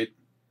after it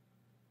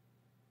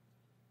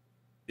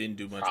didn't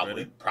do much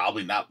better.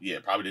 Probably not. Yeah,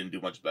 probably didn't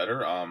do much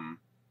better. I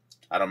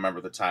don't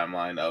remember the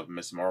timeline of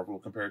Miss Marvel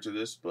compared to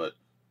this, but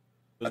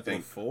it was I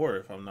think before,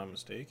 if I'm not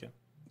mistaken.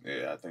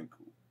 Yeah, I think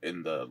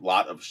in the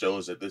lot of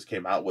shows that this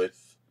came out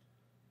with,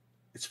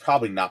 it's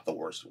probably not the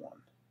worst one.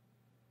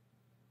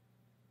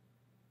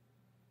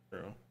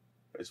 True.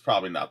 It's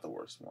probably not the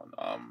worst one.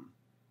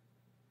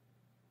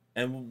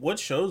 And what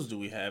shows do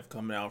we have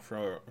coming out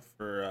for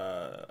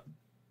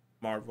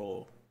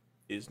Marvel,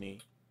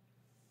 Disney?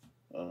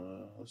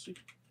 Let's see.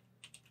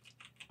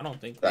 I don't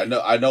think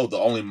I know the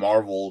only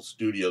Marvel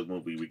Studios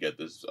movie we get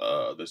this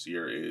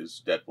year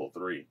is Deadpool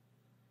 3.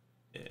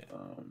 Yeah.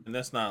 And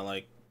that's not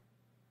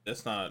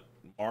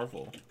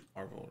Marvel.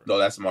 No,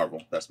 that's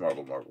Marvel. That's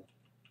Marvel.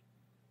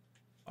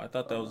 I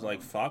thought that was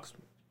like Fox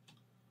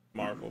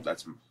Marvel.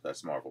 That's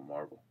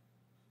Marvel.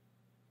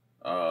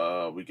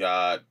 We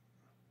got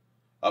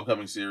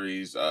upcoming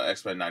series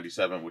X-Men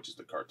 97, which is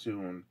the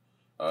cartoon.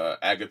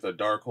 Agatha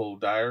Darkhold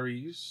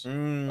Diaries.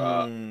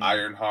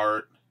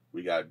 Ironheart.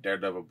 We got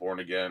Daredevil Born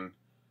Again,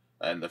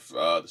 and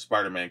the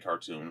Spider-Man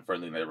cartoon,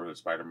 Friendly Neighborhood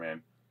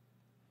Spider-Man.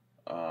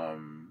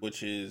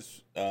 Which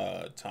is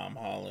Tom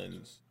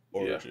Holland's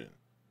origin.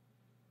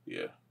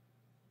 Yeah.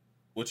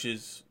 which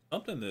is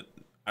something that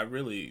I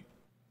really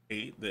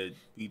hate that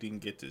we didn't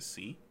get to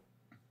see.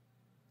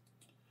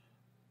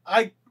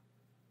 I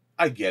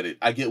I get it.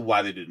 I get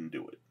why they didn't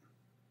do it.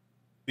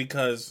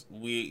 Because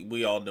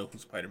we all know who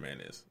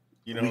Spider-Man is.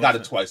 You know We what I'm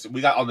got it saying? twice.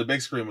 We got on the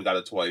big screen. We got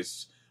it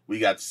twice. We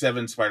got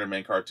 7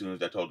 Spider-Man cartoons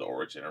that told the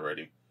origin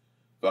already.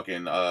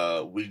 Fucking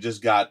we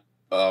just got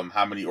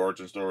how many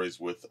origin stories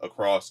with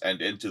Across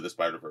and Into the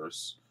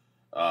Spider-Verse.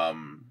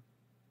 Um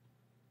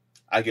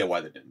I get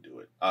why they didn't do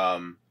it.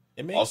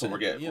 It makes Also sense.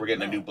 we're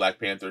getting a new Black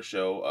Panther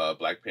show.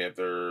 Black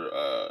Panther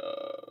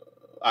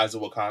Eyes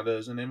of Wakanda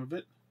is the name of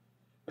it,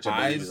 which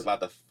I believe is Eyes about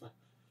the is that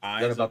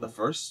Eyes about of the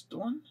first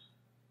one?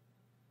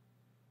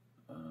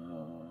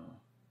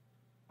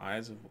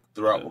 Eyes of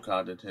Throughout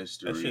Wakanda. Wakandan That shit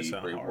history,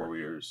 sound Brave hard.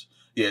 Warriors.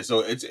 Yeah, so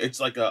it's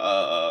like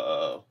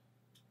a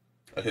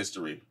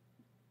history,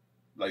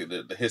 like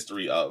the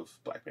history of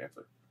Black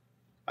Panther,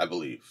 I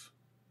believe.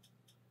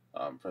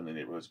 Friendly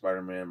Neighborhood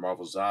Spider-Man,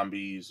 Marvel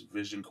Zombies,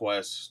 Vision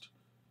Quest,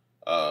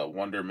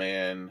 Wonder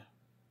Man,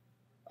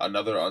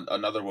 another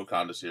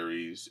Wakanda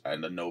series,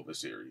 and the Nova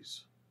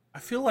series. I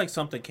feel like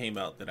something came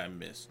out that I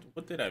missed.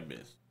 What did I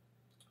miss?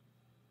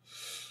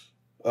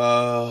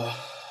 Uh,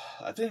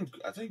 I think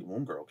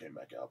Moon Girl came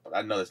back out, but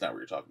I know that's not what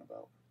you're talking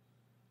about.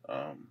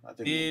 I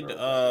think Moon Did Girl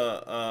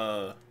came back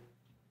out.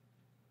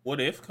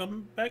 What If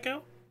come back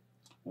out?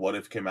 What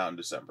If came out in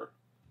December.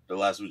 The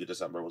last week of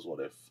December was What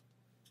If.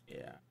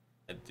 Yeah,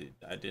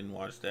 I didn't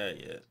watch that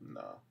yet.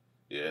 No.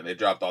 Yeah, and they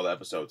dropped all the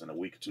episodes in a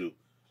week too.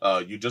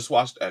 You just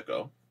watched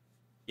Echo.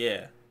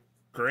 Yeah,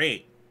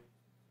 great.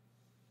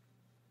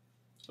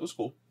 It was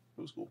cool.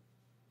 It was cool.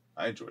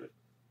 I enjoyed it.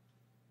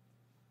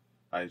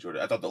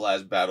 I thought the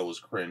last battle was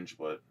cringe,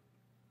 but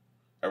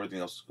everything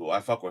else was cool.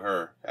 I fuck with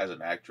her as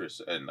an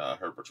actress and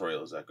her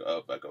portrayal as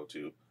Echo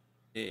too.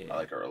 I Yeah,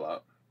 like her a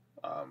lot.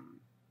 Um,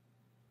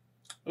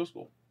 it was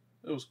cool.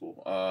 It was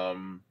cool.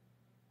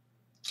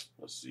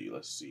 Let's see.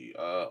 Let's see.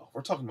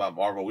 We're talking about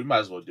Marvel. We might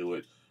as well do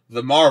it.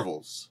 The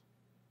Marvels.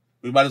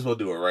 We might as well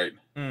do it, right?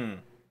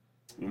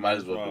 We might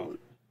as well do it.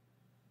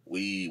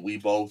 We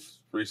both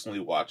recently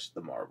watched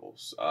The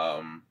Marvels.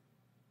 Let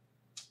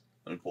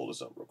me pull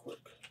this up real quick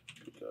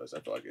because I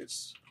feel like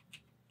it's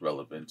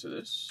relevant to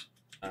this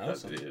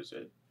because Awesome. it is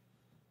it.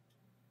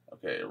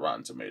 Okay,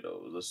 Rotten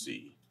Tomatoes. Let's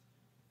see.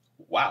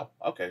 Wow.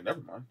 Okay, never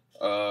mind.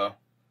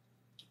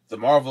 The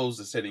Marvels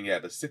is sitting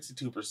at a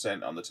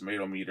 62% on the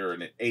tomato meter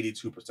and an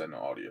 82% on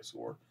audio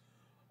score.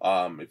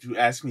 If you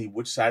ask me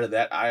which side of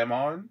that I am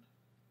on,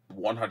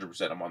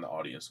 100% I'm on the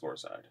audience score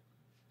side.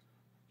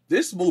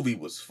 This movie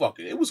was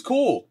fucking. It was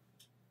cool.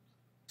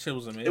 Shit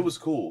was amazing. It was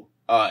cool.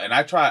 And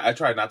I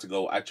tried not to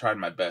go. I tried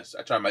my best.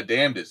 I tried my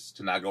damnedest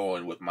to not go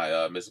in with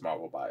my Miss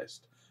Marvel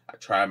biased. I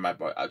tried my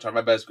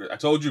best, Chris. I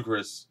told you,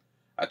 Chris.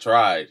 I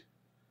tried,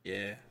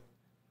 Yeah,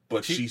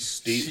 but she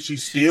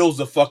steals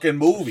the fucking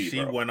movie,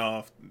 she bro. went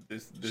off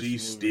this She movie,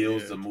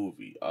 steals yeah. the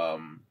movie.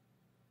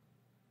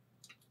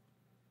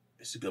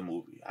 It's a good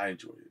movie. I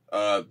enjoyed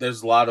it.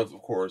 There's a lot of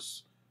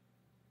course,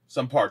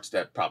 some parts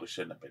that probably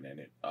shouldn't have been in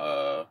it.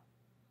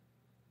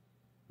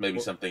 Maybe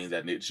some things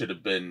that it should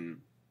have been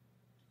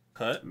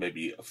Cut.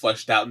 maybe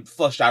fleshed out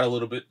a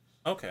little bit.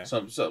 Okay.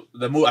 So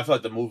the movie, I feel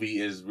like the movie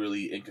is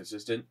really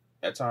inconsistent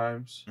at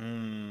times.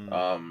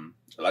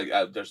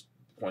 There's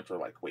points where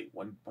like, wait,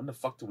 when the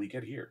fuck did we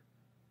get here?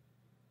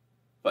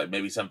 Like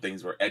maybe some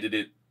things were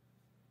edited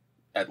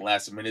at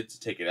last minute to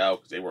take it out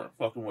because they weren't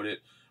fucking with it.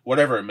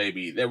 Whatever it may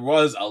be, there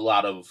was a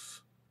lot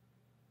of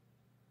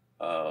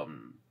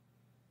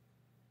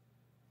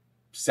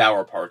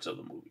sour parts of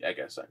the movie. I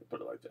guess I could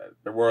put it like that.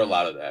 There were a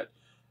lot of that,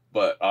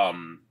 but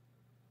in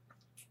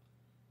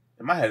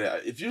my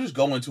head, if you just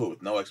go into it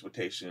with no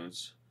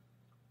expectations,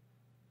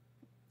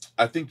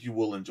 I think you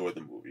will enjoy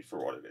the movie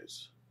for what it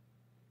is.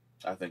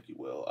 I think you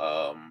will.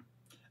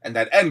 And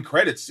that end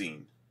credit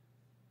scene.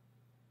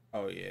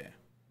 Oh yeah.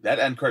 That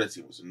end credit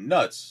scene was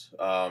nuts.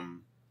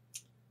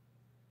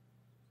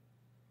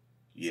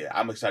 Yeah,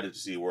 I'm excited to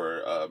see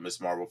where Miss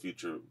Marvel's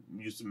future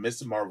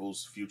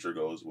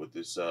goes with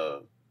this.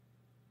 I'm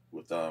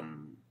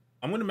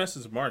gonna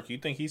message Mark. You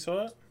think he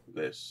saw it?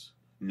 This.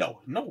 No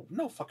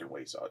fucking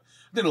way he saw it.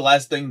 I think the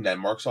last thing that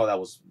Mark saw that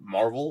was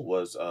Marvel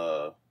was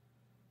I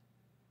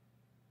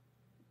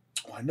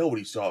know what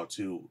he saw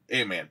too.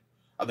 Ant-Man.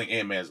 I think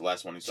Ant-Man's the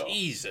last one he saw.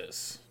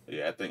 Jesus.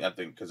 Yeah, I think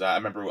because I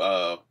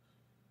remember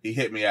he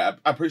hit me.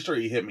 I'm pretty sure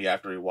he hit me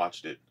after he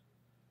watched it.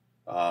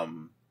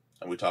 And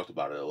we talked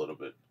about it a little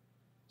bit.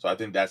 So I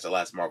think that's the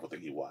last Marvel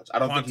thing he watched. I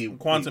don't think he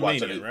watched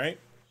any, right?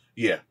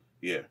 Yeah.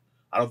 I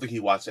don't think he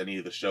watched any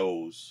of the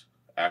shows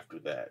after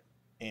that.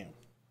 Damn.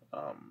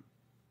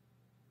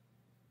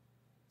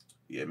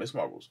 Yeah, Miss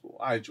Marvel was cool.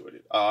 I enjoyed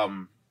it.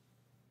 I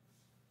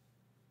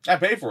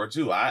paid for it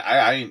too.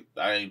 I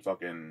ain't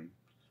fucking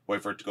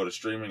wait for it to go to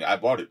streaming. I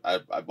bought it.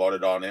 I bought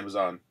it on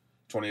Amazon,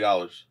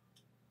 $20.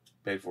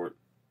 Paid for it.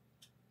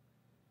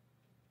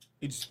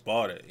 He just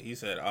bought it. He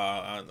said,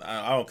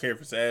 I don't care if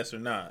it's ass or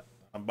not.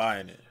 I'm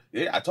buying it."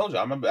 Yeah, I told you.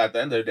 At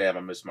the end of the day, I'm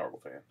a Miss Marvel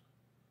fan.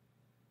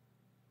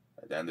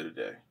 At the end of the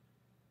day,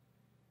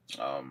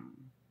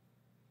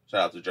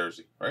 Shout out to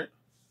Jersey, right?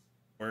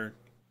 Where?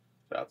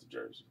 Shout out to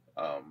Jersey.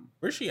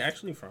 Where's she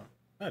actually from?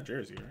 Not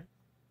Jersey, right?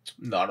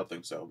 No, I don't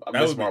think so. That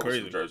Miss would be Marvel's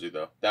crazy. from Jersey,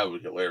 though. That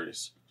would be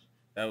hilarious.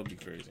 That would be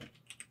crazy.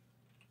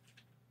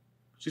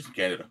 She's from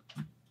Canada.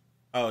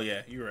 Oh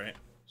yeah, you're right.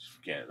 She's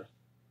from Canada.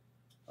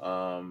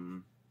 I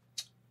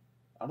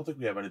don't think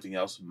we have anything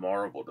else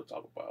Marvel to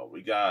talk about.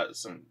 We got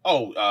some.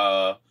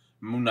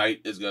 Moon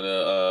Knight is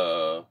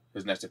gonna.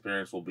 His next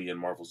appearance will be in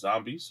Marvel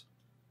Zombies.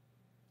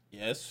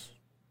 Yes.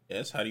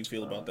 How do you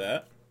feel about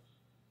that?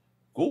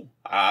 Cool.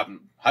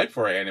 I'm hyped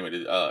for an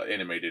animated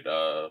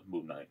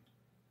Moon Knight.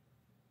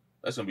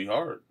 That's gonna be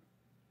hard.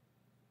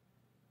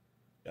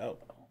 Yo.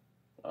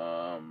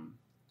 I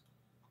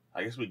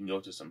guess we can go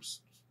to some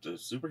the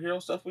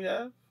superhero stuff we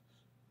have.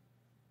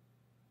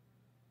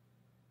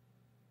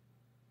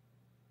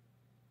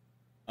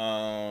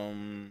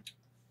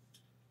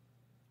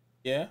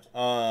 Yeah.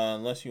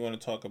 Unless you want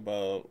to talk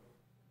about.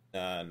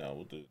 No,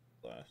 we'll do it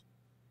last.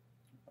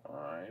 All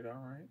right.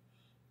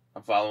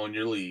 I'm following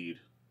your lead.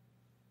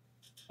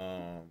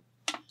 So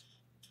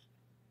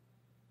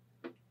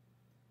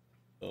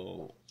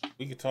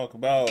we could talk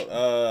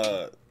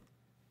about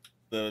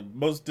the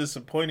most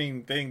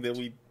disappointing thing that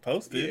we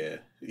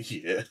posted.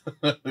 Yeah.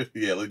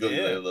 Let's go.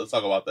 Yeah. Let's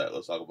talk about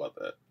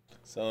that.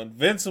 So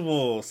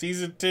Invincible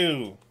season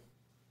 2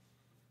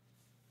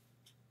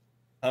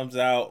 comes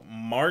out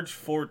March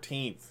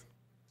 14th.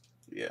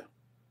 Yeah.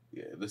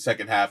 The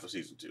second half of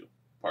season 2,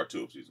 part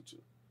 2 of season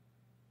 2.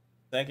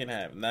 Second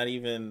half, not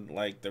even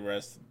like the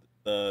rest,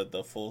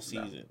 the full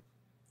season.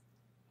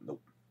 No.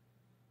 Nope.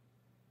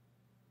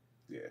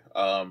 Yeah.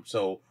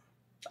 So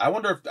I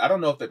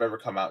don't know if they've ever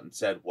come out and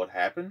said what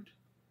happened,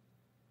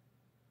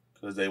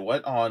 because they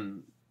went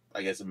on,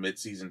 I guess, a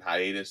mid-season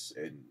hiatus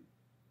in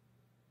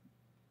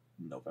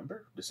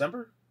November.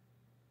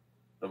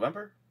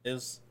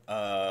 Is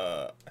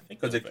I think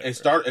because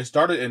it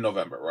started in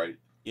November, right?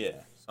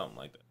 Yeah, something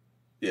like that.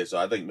 Yeah, so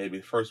I think maybe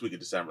the first week of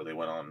December they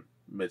went on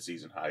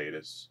mid-season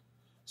hiatus,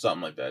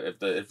 something like that.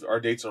 If our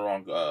dates are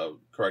wrong,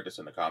 correct us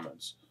in the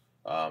comments.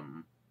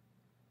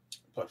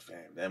 But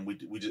fam, then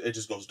it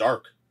just goes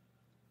dark.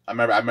 I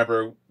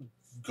remember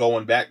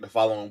going back the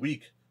following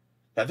week.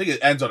 I think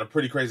it ends on a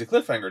pretty crazy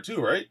cliffhanger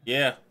too, right?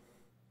 Yeah.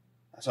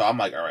 So I'm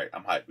like, all right,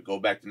 I'm hyped. We go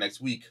back the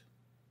next week,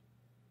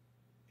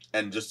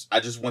 and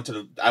I went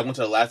to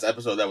the last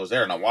episode that was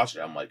there, and I watched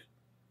it. I'm like,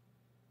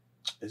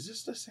 is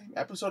this the same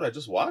episode I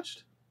just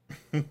watched?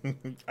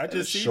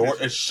 It sure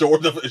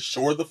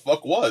the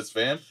fuck was,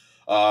 fam.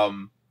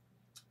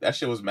 That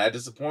shit was mad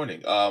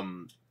disappointing.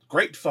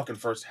 Great fucking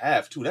first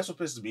half too. That's what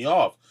pisses me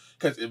off,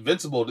 because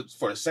Invincible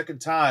for the second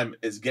time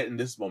is getting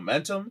this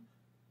momentum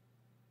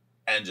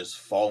and just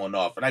falling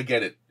off. And I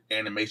get it,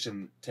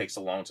 animation takes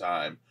a long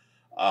time,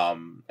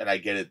 and I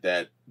get it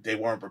that they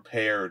weren't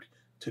prepared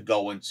to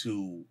go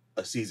into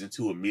a season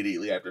 2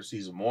 immediately after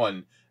season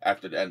 1,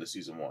 after the end of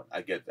season 1.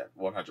 I get that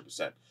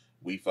 100%.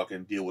 We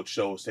fucking deal with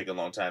shows taking a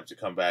long time to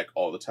come back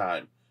all the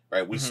time,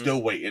 right? We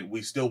still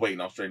waiting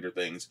on Stranger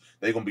Things.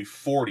 They're gonna be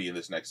 40 in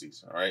this next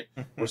season, all right?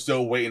 We're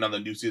still waiting on the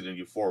new season of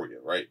Euphoria,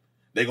 right?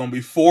 They're gonna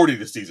be 40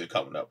 this season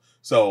coming up.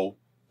 So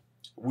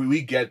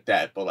we get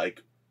that, but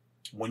like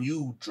when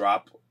you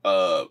drop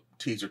a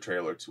teaser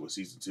trailer to a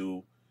season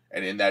 2,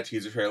 and in that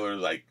teaser trailer,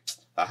 like,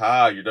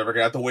 aha, you're never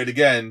gonna have to wait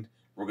again.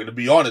 We're gonna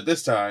be on it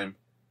this time.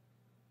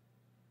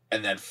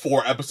 And then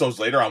 4 episodes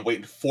later, I'm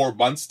waiting 4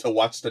 months to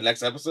watch the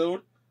next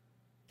episode.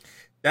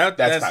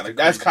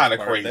 That's kind of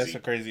crazy. That's the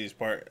craziest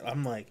part.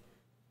 I'm like,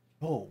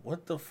 oh,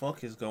 what the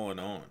fuck is going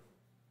on?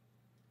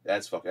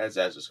 That's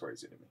just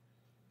crazy to me.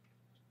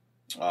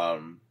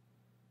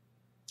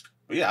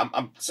 But yeah,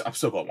 I'm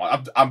still gonna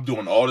watch. I'm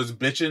doing all this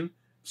bitching.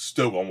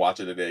 Still gonna watch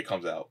it the day it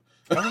comes out.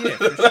 Oh yeah,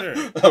 for sure.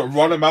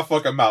 Running my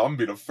fucking mouth. I'm gonna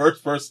be the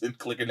first person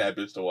clicking that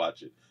bitch to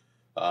watch it.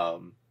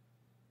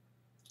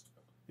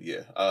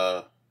 Yeah.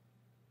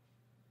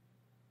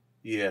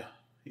 Yeah.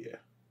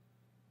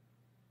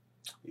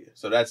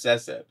 So that's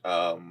it.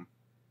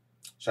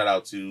 Shout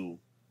out to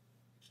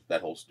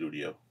that whole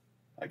studio,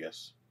 I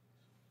guess.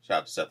 Shout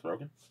out to Seth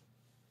Rogen.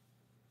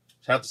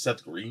 Shout out to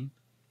Seth Green.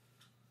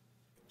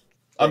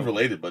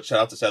 Unrelated, but shout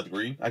out to Seth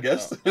Green, I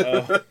guess.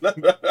 I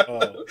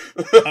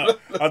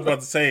was about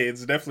to say,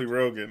 it's definitely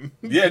Rogan.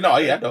 I know.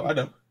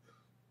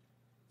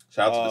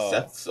 Shout out to the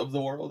Seths of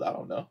the world. I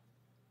don't know.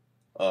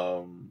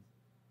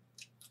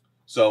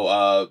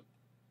 So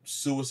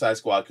Suicide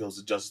Squad Kills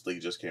the Justice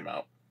League just came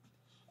out.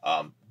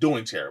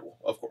 Doing terrible,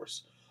 of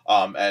course.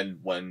 And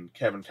when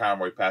Kevin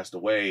Conroy passed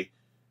away,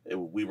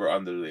 we were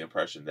under the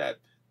impression that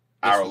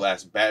our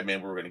last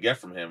Batman we were going to get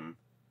from him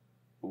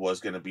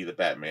was going to be the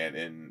Batman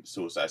in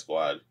Suicide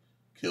Squad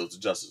Kills the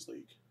Justice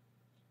League.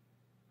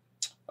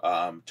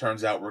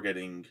 Turns out we're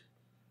getting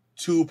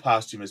 2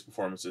 posthumous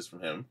performances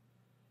from him.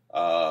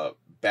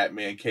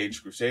 Batman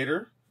Caged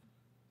Crusader,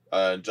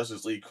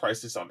 Justice League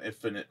Crisis on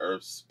Infinite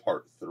Earths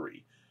Part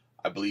 3.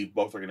 I believe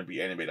both are going to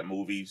be animated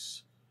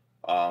movies.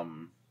 So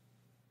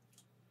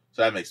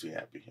that makes me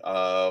happy.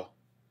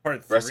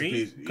 Part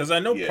 3? Because I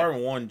know Part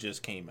 1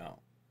 just came out.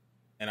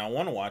 And I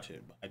want to watch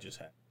it, but I just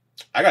haven't.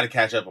 I got to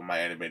catch up on my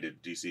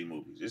animated DC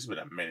movies. It's been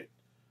a minute.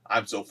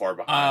 I'm so far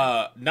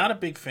behind. Not a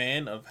big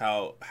fan of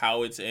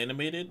how it's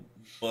animated,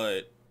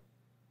 but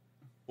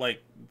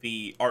like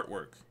the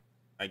artwork,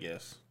 I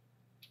guess.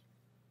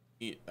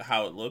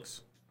 How it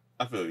looks.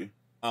 I feel you.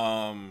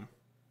 Um,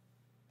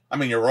 I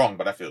mean, you're wrong,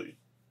 but I feel you.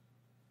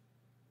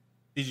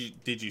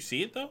 did you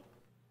see it though?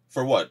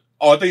 For what?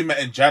 Oh, I think you meant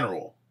in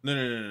general.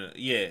 No.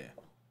 Yeah.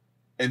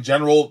 In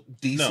general,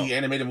 DC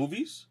animated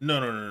movies?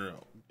 No.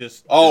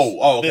 Just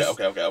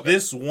okay.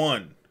 This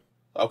one.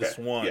 Okay. This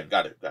one. Yeah,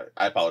 got it.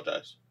 I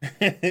apologize.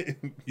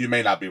 You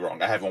may not be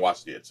wrong. I haven't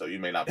watched it yet, so you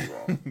may not be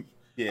wrong.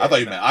 Yeah, I thought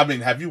you meant. I mean,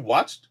 have you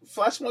watched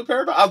Flashpoint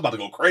Paradox? I was about to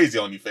go crazy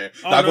on you, fam.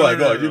 Oh, no, go ahead.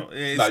 No.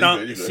 It's not.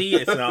 You're good. See,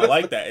 it's not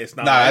like that. It's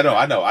not. I know.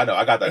 I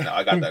got that now.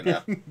 I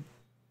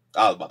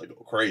was about to go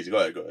crazy. Go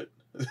ahead.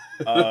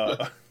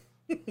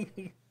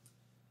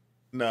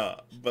 No,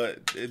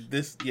 but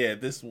this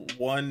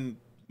one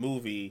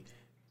movie,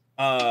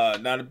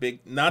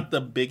 not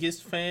the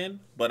biggest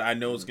fan, but I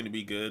know it's gonna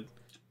be good.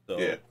 So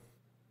yeah,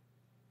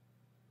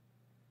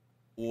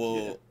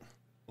 we'll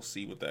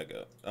see what that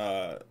goes.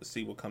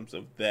 See what comes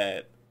of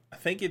that. I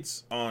think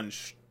it's on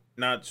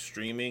not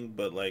streaming,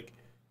 but like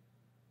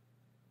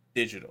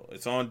digital.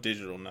 It's on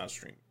digital, not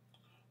streaming.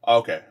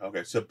 Okay.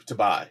 So to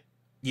buy.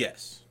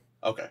 Yes.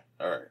 Okay.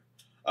 All right.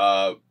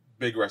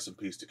 Big rest in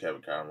peace to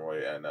Kevin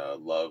Conroy, and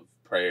love,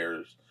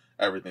 prayers,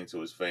 everything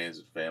to his fans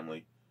and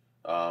family.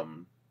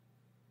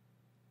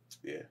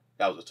 Yeah,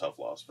 that was a tough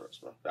loss for us,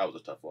 bro. That was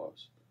a tough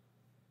loss.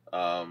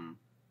 I'm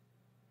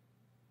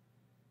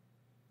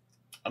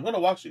gonna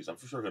watch these. I'm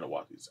for sure gonna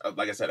watch these.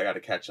 Like I said, I got to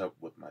catch up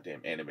with my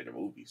damn animated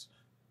movies.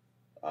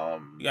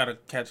 You got to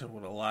catch up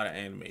with a lot of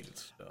animated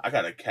stuff. I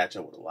got to catch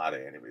up with a lot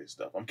of animated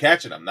stuff. I'm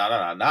catching up. Not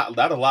a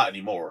lot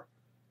anymore.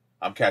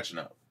 I'm catching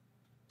up.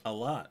 A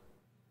lot.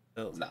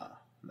 Oh. Nah.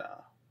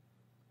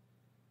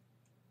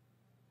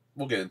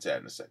 We'll get into that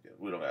in a second.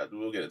 We'll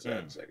get into that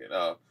in a second.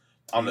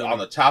 On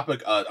the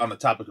topic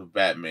of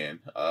Batman,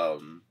 I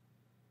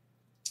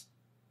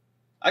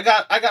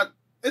got.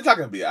 It's not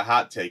gonna be a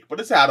hot take, but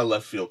it's out of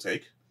left field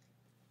take.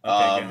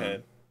 Okay, go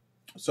ahead.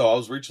 So I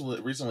was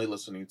recently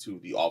listening to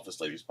the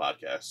Office Ladies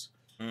podcast.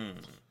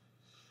 And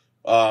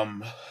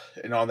on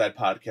that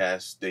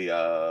podcast, they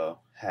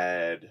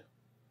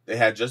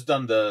had just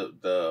done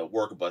the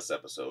Work Bus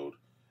episode,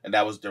 and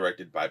that was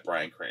directed by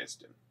Bryan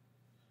Cranston,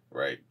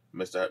 right,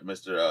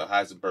 Mr.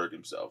 Heisenberg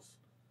himself.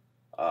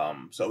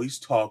 So he's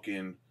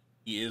talking.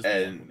 He is the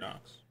one who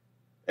knocks.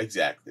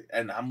 Exactly,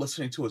 and I'm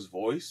listening to his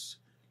voice,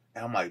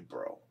 and I'm like,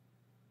 bro,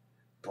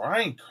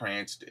 Bryan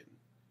Cranston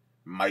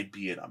might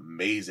be an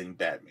amazing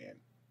Batman,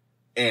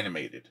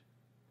 animated.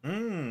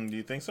 Do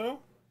you think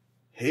so?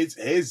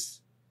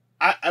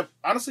 I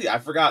honestly, I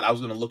forgot I was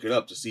going to look it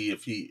up to see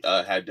if he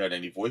had done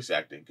any voice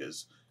acting,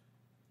 because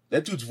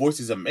that dude's voice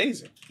is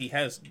amazing. He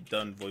has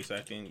done voice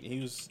acting.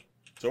 He was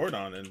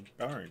Zordon in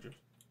Power Rangers.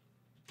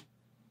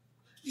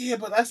 Yeah,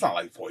 but that's not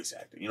like voice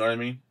acting. You know what I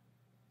mean?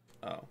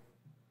 Oh.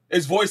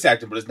 It's voice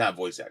acting, but it's not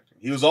voice acting.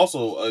 He was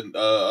also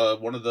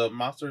one of the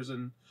monsters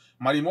in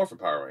Mighty Morphin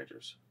Power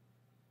Rangers.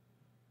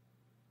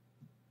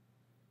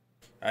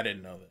 I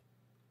didn't know that.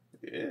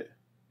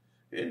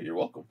 Yeah, you're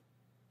welcome.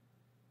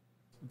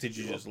 Did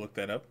you just look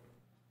that up?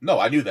 No,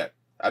 I knew that.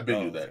 I've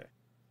been knew that.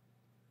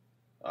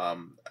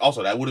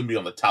 Also, that wouldn't be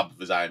on the top of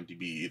his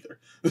IMDb either.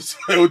 So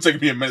it would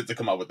take me a minute to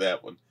come up with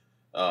that one.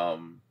 I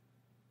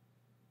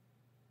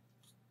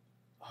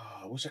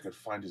wish I could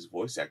find his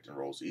voice acting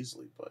roles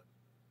easily, but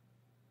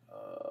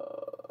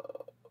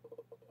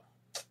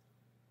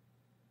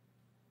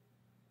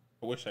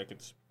I wish I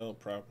could spell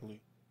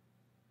properly.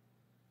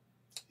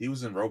 He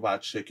was in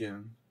Robot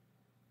Chicken.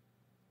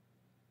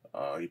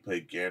 He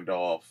played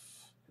Gandalf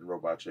in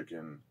Robot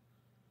Chicken.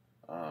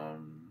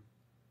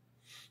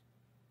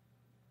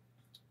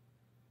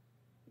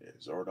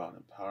 Zordon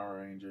in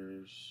Power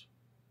Rangers.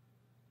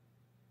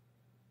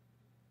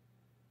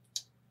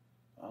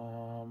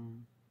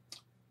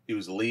 He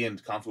was Lee in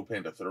Kung Fu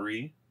Panda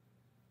 3.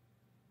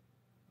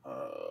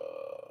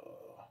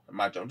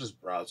 I'm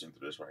just browsing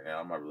through this right now.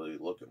 I'm not really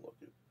looking.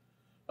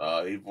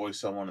 He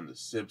voiced someone in The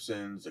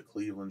Simpsons, The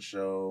Cleveland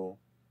Show,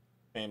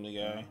 Family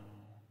Guy,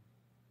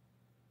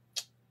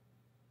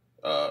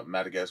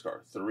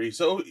 Madagascar 3.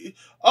 So, he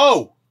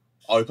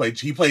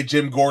played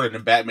Jim Gordon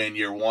in Batman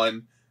Year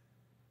One.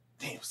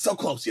 Damn, so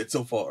close yet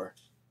so far.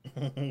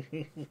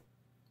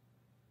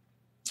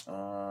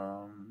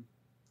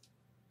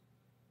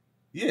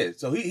 Yeah,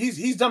 so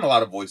he's done a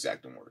lot of voice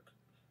acting work.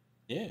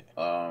 Yeah.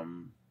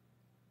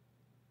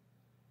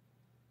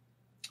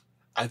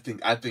 I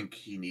think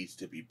he needs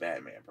to be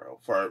Batman, bro,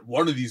 for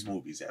one of these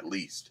movies at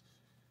least.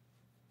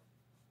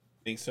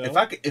 Think so? If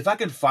I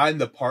can find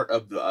the part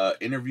of the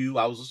interview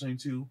I was listening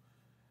to,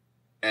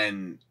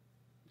 and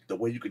the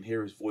way you can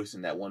hear his voice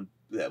in that one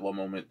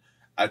moment,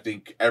 I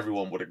think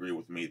everyone would agree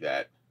with me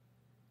that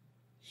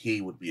he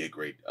would be a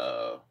great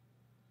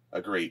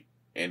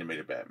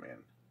animated Batman.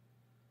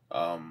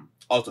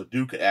 Also,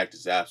 Duke could act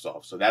his ass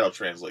off, so that'll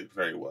translate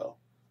very well.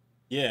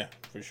 Yeah,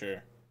 for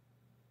sure.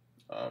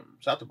 Shout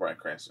out to Bryan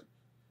Cranston.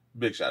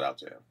 Big shout out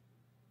to him.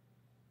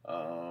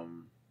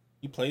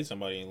 He played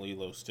somebody in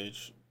Lilo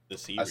Stitch, the I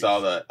series. saw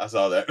that.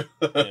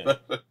 Yeah.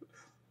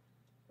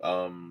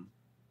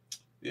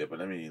 Yeah, but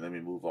let me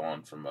move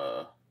on from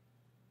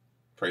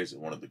praising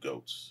one of the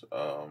goats.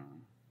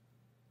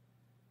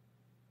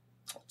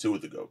 Two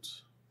of the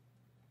goats.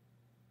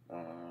 I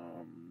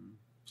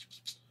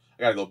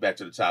gotta go back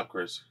to the top,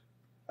 Chris.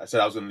 I said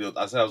I was gonna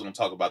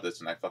talk about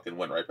this, and I fucking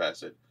went right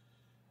past it.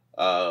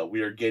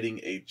 We are getting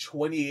a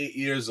 28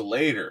 years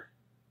later.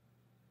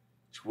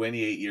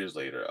 28 years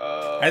later.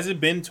 Has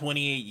it been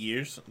 28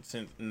 years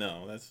since?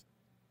 No,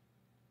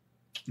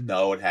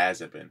 it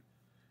hasn't been.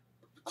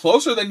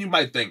 Closer than you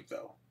might think,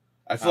 though.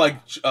 I feel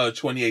like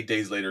 28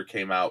 Days Later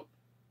came out.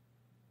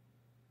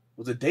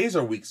 Was it days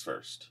or weeks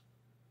first?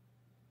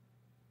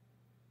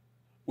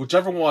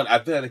 Whichever one. I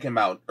think it came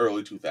out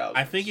early 2000s.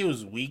 I think it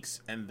was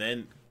weeks, and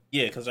then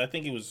because I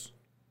think it was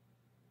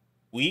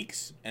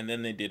weeks, and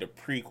then they did a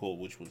prequel,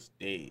 which was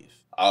days.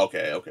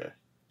 Okay. Let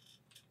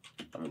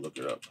me look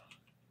it up.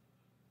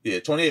 Yeah,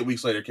 28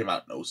 weeks later came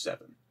out in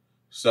 2007.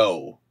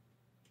 So,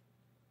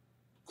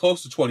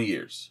 close to 20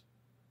 years.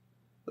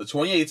 The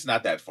 28's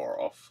not that far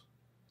off.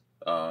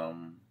 Oh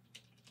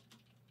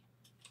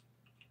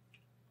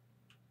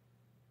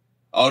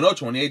no,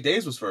 28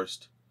 Days was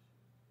first.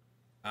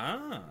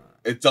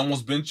 It's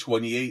almost been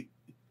 28.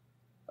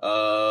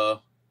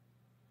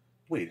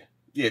 Wait.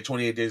 Yeah,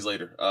 28 Days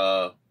Later.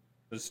 It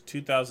was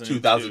 2002.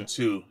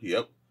 2002.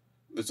 Yep.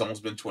 It's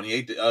almost been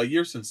 28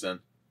 years since then.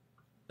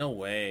 No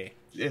way.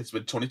 Yeah, it's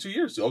been 22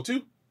 years.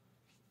 02.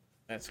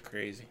 That's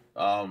crazy.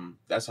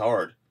 That's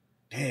hard.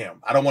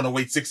 Damn, I don't want to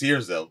wait 6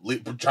 years though.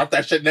 Drop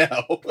that shit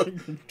now.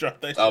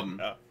 Drop that shit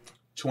now.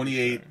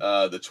 28.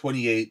 Sure. The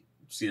 28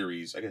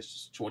 series. I guess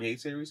just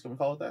 28 series. Can we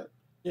call it that?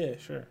 Yeah,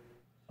 sure.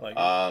 I like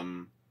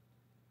it.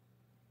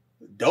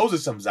 Those are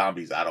some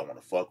zombies I don't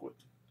want to fuck with.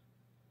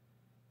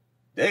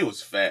 They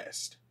was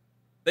fast.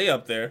 They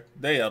up there.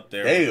 They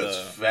was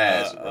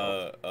fast,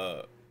 bro.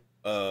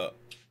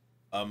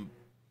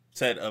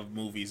 Set of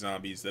movie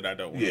zombies that I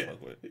don't want to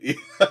fuck with.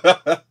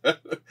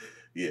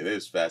 Yeah, it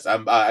is fast.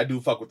 I do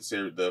fuck with the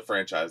series, the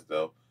franchise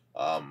though.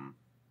 I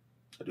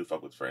do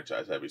fuck with the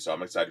franchise heavy, so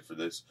I'm excited for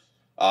this.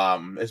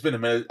 It's been a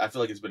minute. I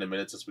feel like it's been a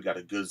minute since we got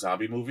a good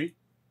zombie movie.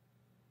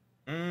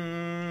 Right,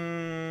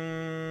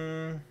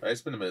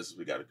 it's been a minute since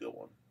we got a good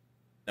one.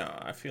 No,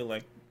 I feel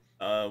like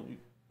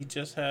we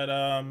just had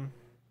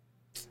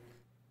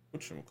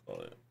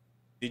whatchamacallit?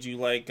 Did you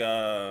like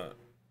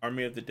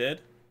Army of the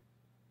Dead?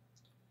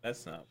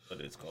 That's not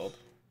what it's called.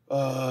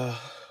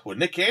 With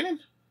Nick Cannon?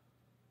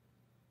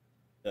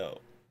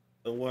 No,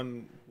 the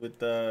one with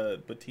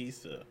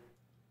Batista.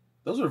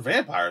 Those were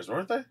vampires,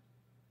 weren't they?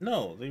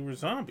 No, they were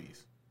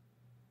zombies.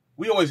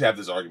 We always have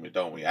this argument,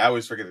 don't we? I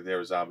always forget that they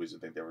were zombies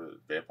and think they were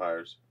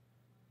vampires.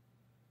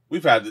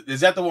 We've had. Is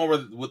that the one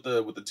where with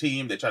the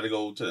team they try to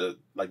go to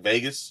like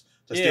Vegas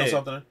to steal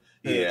something?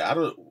 Yeah, I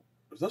don't.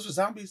 Those were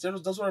zombies.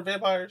 Those were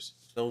vampires.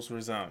 Those were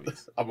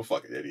zombies. I'm a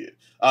fucking idiot.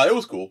 It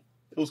was cool.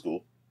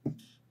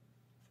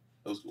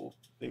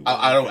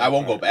 I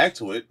won't go back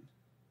to it.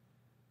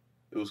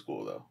 It was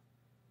cool though.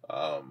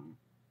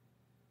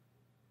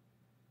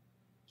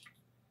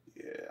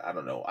 Yeah, I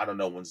don't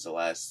know. When's the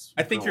last.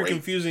 I think you're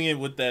confusing it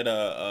with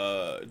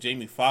that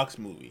Jamie Foxx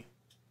movie.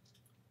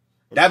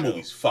 That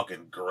movie's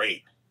fucking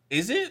great.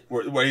 Is it?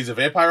 Where he's a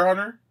vampire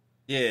hunter?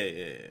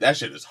 Yeah. That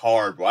shit is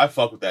hard, bro. I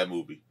fuck with that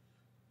movie.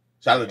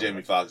 Shout out to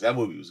Jamie Foxx. That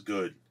movie was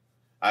good.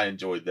 I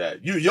enjoyed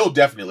that. You'll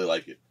definitely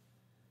like it.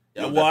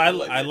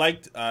 I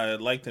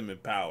liked him in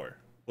Power.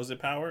 Was it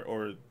Power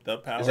or The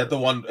Power? Is that the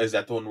one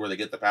where they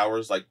get the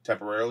powers like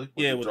temporarily?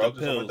 With drugs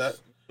the pills. Or something like that?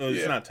 No,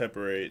 it's not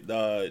temporary.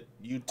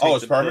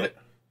 It's permanent?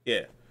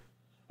 Yeah.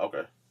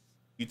 Okay.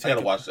 I gotta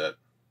watch that.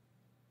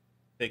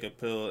 Take a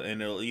pill and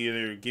it'll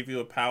either give you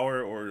a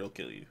power or it'll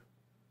kill you.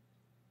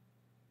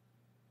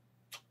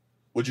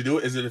 Would you do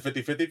it? Is it a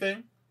 50-50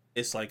 thing?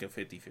 It's like a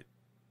 50-50.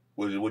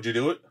 Would you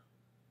do it?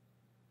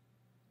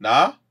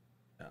 Nah?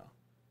 No.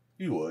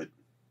 You would.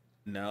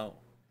 No.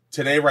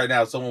 Today, right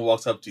now, someone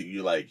walks up to you,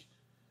 you're like,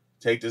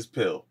 take this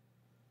pill.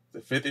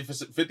 The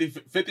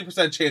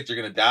 50% chance you're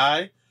going to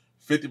die,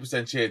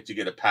 50% chance you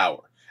get a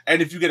power.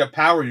 And if you get a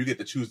power, you get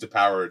to choose the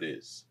power it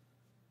is.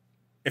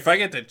 If I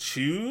get to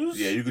choose?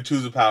 Yeah, you can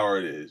choose the power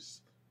it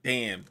is.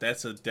 Damn,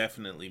 that's a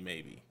definitely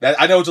maybe.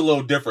 I know it's a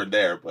little different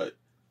there, but...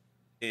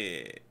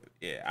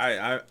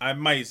 Yeah, I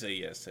might say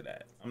yes to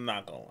that. I'm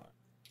not going to lie.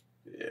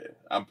 Yeah,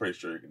 I'm pretty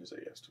sure you're going to say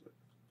yes to it.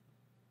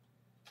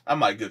 I'm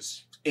like good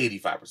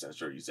 85%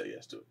 sure you say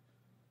yes to it.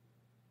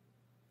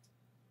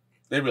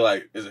 They'd be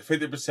like, there's a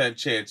 50%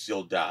 chance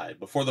you'll die.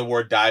 Before the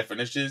word die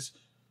finishes,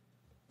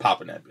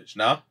 popping that bitch.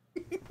 Nah?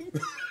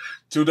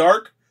 Too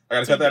dark? I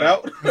gotta cut that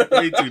out?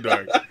 Way too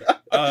dark.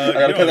 I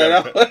gotta cut that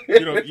out?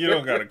 You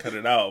don't gotta cut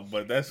it out,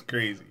 but that's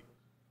crazy.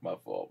 My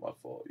fault.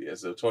 Yeah,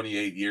 so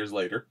 28 years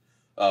later.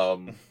 Yeah.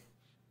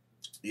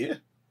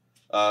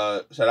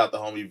 Shout out the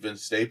homie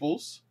Vince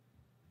Staples.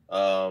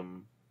 We're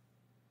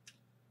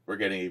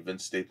getting a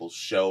Vince Staples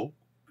show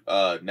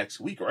next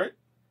week, right?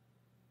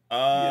 Yeah,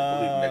 I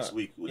believe next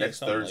week. Next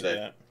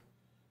Thursday.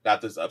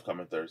 Not this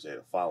upcoming Thursday,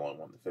 the following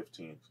one, the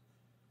 15th.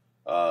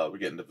 We're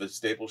getting the Vince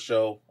Staples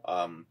show.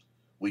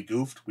 We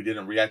goofed. We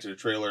didn't react to the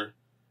trailer.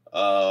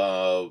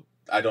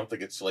 I don't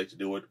think it's too late to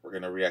do it. We're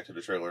gonna react to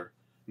the trailer.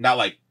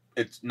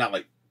 It's not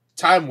like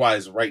time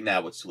wise right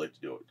now. It's too late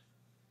to do it,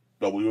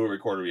 but we will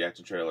record a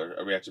reaction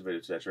video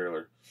to that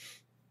trailer.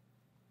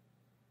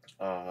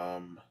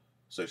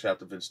 So shout out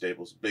to Vince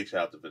Staples. Big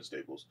shout out to Vince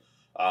Staples.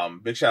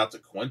 Big shout out to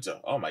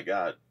Quinta. Oh my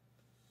God,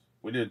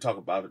 we didn't talk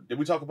about it. Did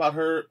we talk about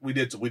her? We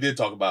did. We did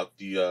talk about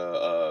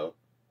the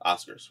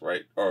Oscars,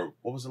 right? Or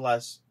what was the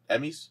last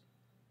Emmys?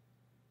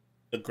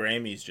 The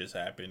Grammys just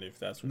happened. If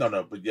that's what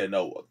no. But yeah,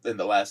 no. In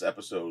the last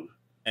episode,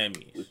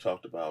 Emmys we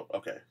talked about.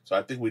 Okay, so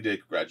I think we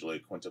did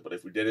congratulate Quinta. But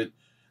if we didn't,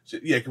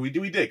 yeah, we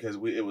did because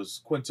it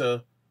was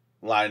Quinta,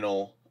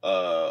 Lionel,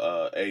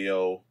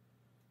 Ao.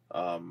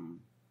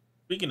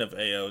 Speaking of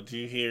Ao, did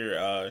you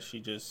hear? She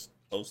just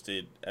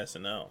hosted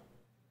SNL.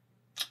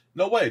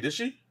 No way, did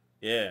she?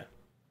 Yeah.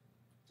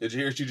 Did you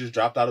hear she just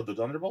dropped out of the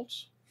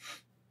Thunderbolts?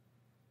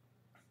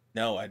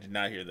 No, I did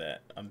not hear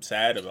that. I'm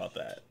sad about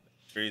that.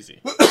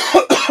 Crazy.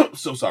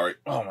 So sorry.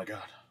 Oh my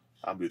God.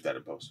 I'll mute that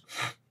in post.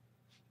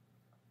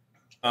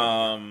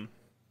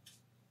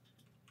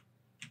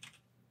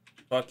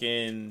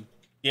 Fucking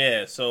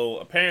yeah. So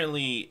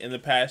apparently, in the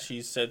past,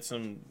 she's said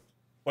some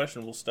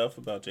questionable stuff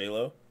about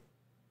J-Lo.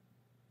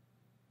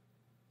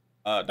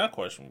 Not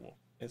questionable.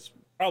 It's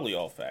probably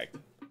all fact.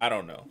 I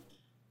don't know.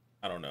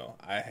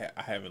 I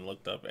haven't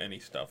looked up any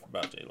stuff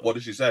about J-Lo. What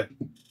did she say?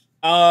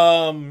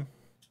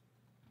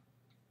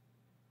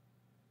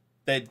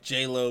 That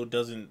J-Lo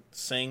doesn't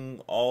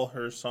sing all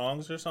her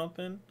songs or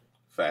something.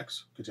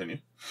 Facts. Continue.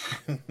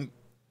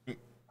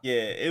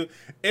 Yeah,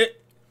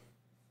 it.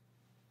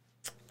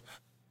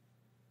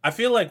 I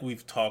feel like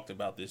we've talked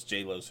about this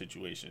J-Lo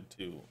situation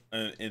too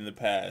in the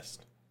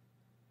past.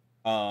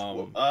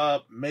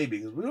 Maybe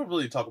because we don't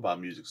really talk about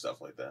music stuff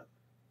like that.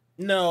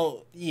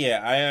 No,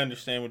 yeah, I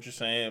understand what you're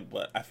saying,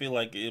 but I feel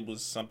like it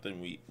was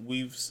something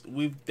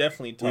we've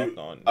definitely talked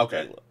on.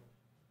 Okay,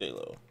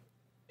 J-Lo,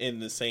 in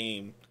the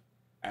same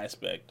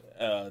aspect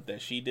that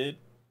she did.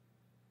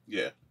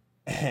 Yeah,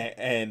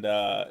 and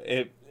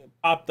it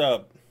popped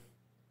up.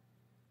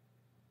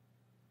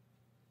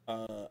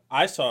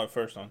 I saw it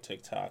first on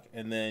TikTok,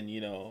 and then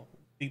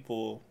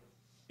people,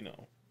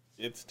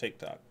 it's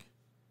TikTok.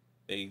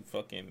 They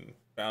fucking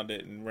found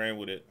it and ran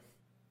with it.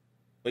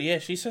 But yeah,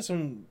 she said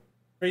some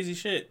crazy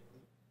shit.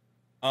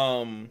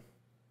 It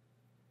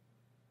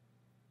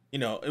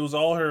was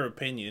all her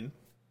opinion.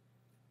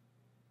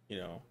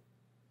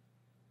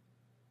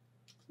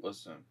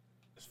 Listen,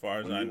 as far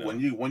as I know,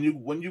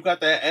 when you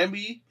got that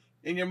Emmy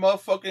in your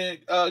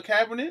motherfucking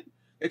cabinet,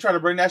 they try to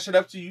bring that shit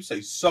up to you. You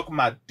say, "Suck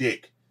my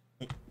dick,"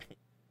 and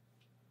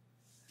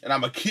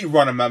I'm gonna keep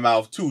running my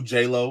mouth too,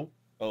 J-Lo.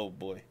 Oh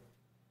boy.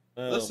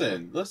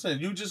 Listen.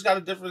 You just got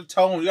a different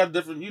tone. You got a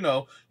different,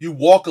 you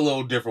walk a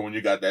little different when you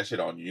got that shit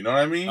on you. You know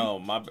what I mean? Oh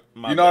my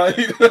you know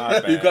bad. what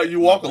I mean? You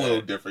walk a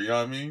little different. You know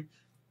what I mean?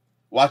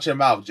 Watch your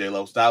mouth,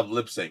 J-Lo. Stop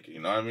lip syncing. You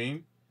know what I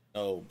mean?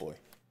 Oh boy.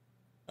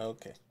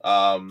 Okay.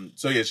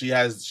 So yeah, she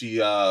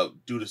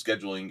due to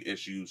scheduling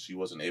issues, she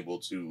wasn't able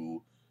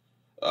to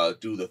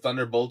do the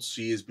Thunderbolts.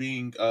 She is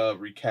being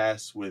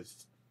recast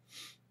with.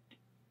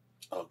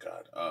 Oh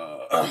God.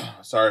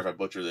 Sorry if I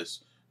butcher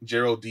this.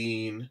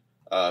 Geraldine.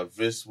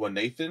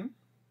 Viswanathan.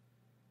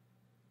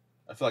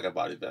 I feel like I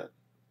bodied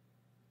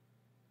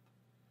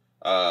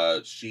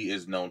that. She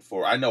is known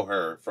for. I know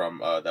her from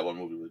that one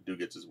movie where the dude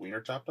gets his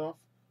wiener chopped off.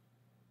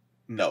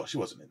 No, she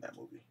wasn't in that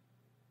movie.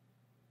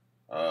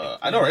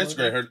 I know her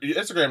Instagram. Her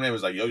Instagram name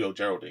is like Yo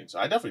Geraldine, so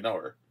I definitely know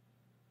her.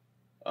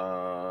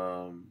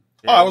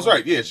 I was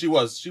right. Yeah, she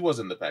was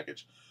in the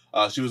package.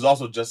 She was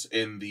also just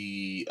in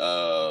the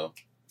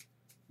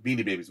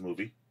Beanie Babies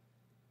movie.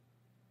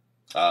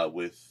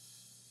 With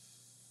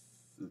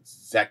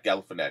Zach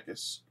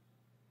Galifianakis.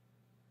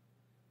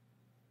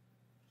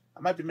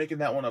 I might be making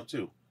that one up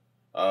too.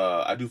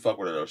 I do fuck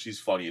with her though. She's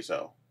funny as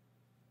hell.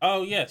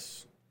 Oh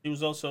yes, she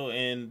was also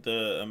in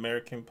the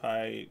American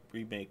Pie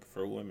remake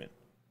for women.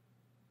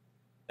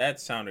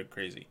 That sounded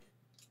crazy.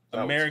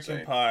 That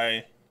American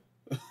Pie,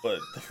 but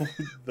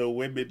the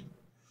women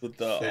with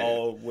the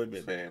all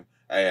women. Fam.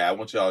 Hey, I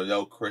want y'all to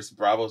know Chris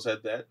Bravo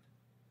said that.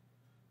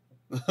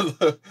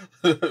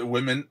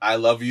 Women, I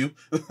love you.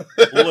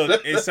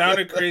 Look, it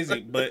sounded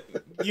crazy, but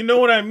you know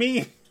what I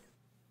mean.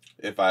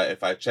 If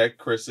I check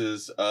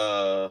Chris's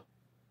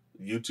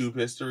YouTube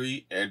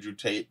history, Andrew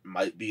Tate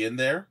might be in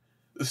there.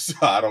 So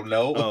I don't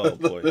know. Oh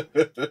boy.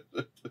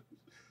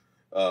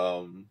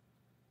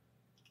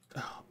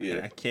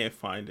 Yeah, I can't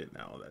find it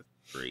now. That's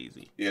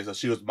crazy. Yeah, so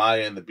she was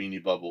Maya in the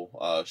Beanie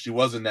Bubble. She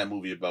was in that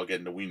movie about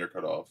getting the wiener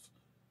cut off.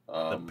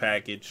 The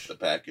package. The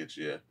package,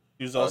 yeah.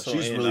 She was also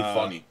she's really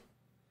funny.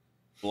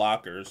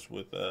 Blockers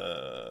with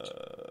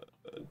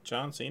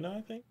John Cena,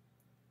 I think.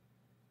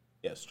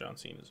 Yes, John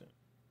Cena's in.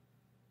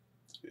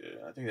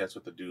 Yeah, I think that's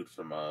with the dude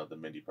from the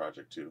Mindy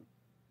Project too.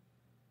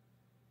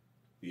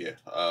 Yeah,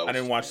 I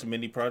didn't watch the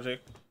Mindy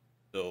Project,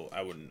 so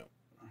I wouldn't know.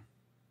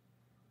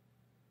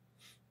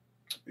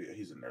 Yeah,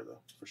 he's in there though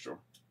for sure.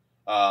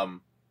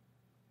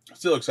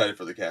 Still excited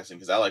for the casting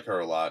because I like her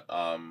a lot.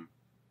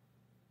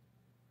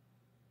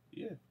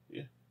 Yeah,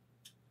 yeah,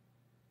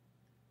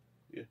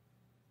 yeah.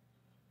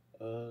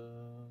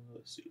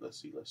 Let's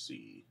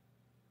see.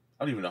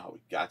 I don't even know how we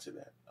got to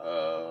that.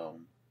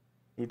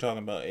 We're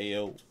talking about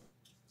AO.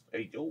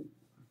 Hey yo.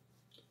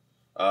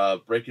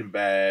 Breaking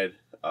Bad.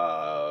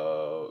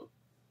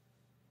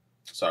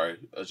 Sorry,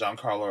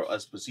 Giancarlo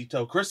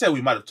Esposito. Chris said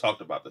we might have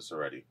talked about this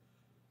already.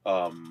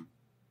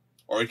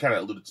 Or he kind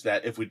of alluded to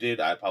that. If we did,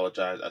 I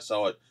apologize. I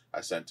saw it.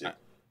 I sent it.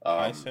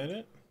 I said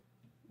it?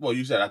 Well,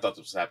 you said I thought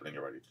this was happening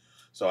already.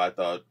 So I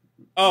thought...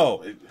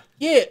 Oh.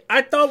 Yeah,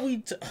 I thought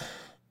we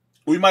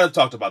might have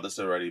talked about this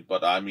already,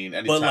 but I mean,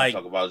 anytime I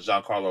talk about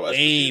Giancarlo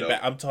Esposito... Back,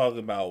 I'm talking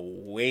about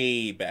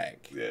way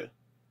back. Yeah.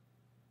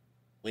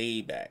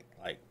 Way back.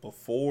 Like,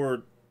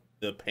 before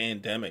the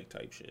pandemic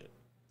type shit.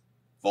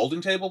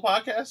 Folding Table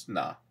Podcast?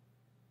 Nah.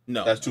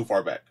 No. That's too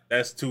far back.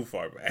 That's too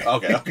far back.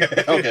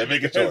 Okay.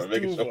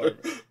 Making sure.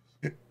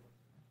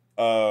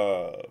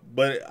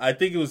 But I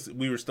think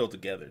we were still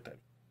together type.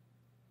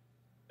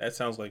 That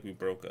sounds like we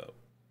broke up.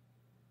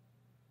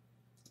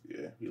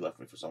 Yeah, he left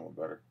me for someone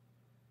better.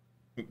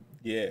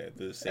 Yeah,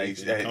 the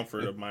safe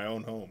comfort of my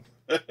own home.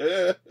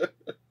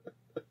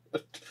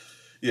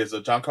 Yeah,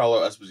 so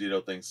Giancarlo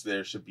Esposito thinks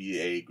there should be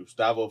a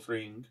Gustavo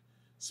Fring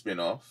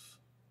spinoff,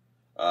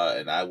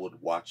 and I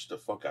would watch the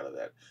fuck out of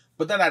that.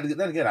 But then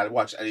again, I'd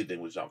watch anything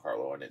with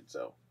Giancarlo in it,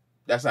 so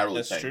that's not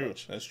really saying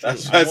much. That's true.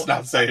 That's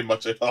not saying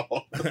much at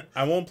all.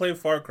 I won't play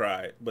Far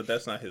Cry, but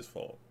that's not his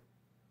fault.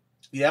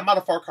 Yeah, I'm not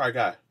a Far Cry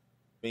guy.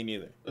 Me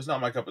neither. It's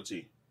not my cup of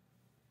tea.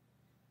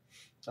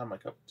 It's not my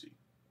cup of tea.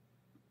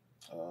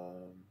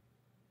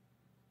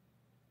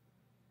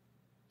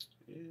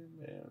 Yeah,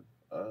 man.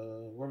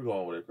 Where are we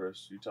going with it,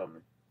 Chris? You tell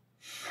me.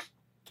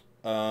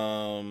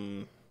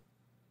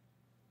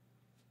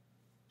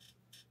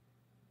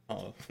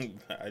 Oh,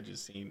 I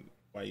just seen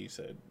why you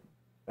said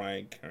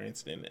Bryan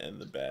Cranston and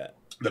the Bat.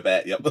 The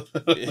Bat, yep.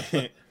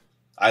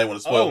 I didn't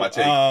want to spoil my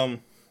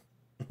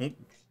take.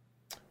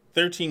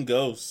 13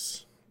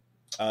 Ghosts.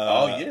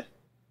 Yeah.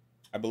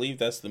 I believe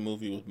that's the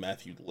movie with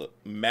Matthew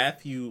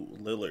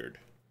Lillard.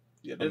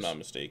 Yeah, if I'm not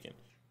mistaken.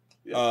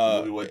 Yeah, the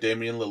movie with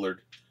Damian Lillard,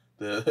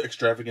 the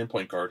extravagant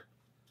point guard.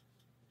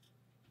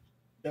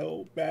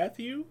 No,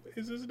 Matthew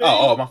is his name.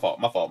 Oh, my fault.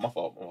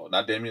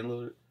 Not Damian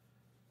Lillard.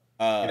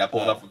 You're not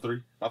pulling up from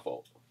 3. My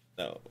fault.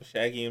 No,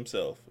 Shaggy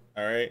himself.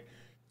 All right.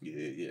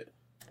 Yeah.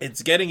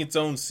 It's getting its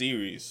own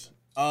series.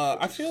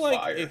 I feel like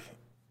fire.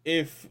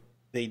 if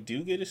they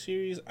do get a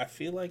series, I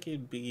feel like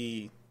it'd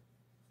be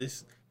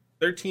this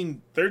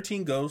 13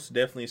 Ghosts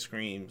definitely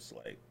screams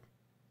like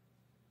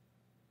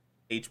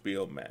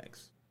HBO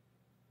Max.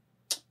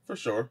 For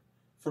sure.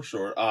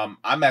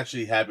 I'm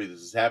actually happy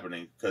this is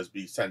happening because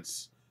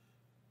since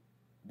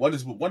when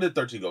did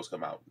 13 Ghosts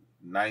come out?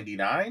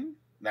 99?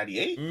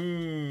 98?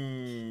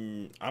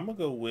 I'm gonna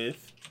go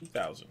with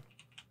 2000.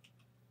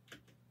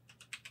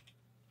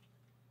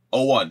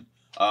 01.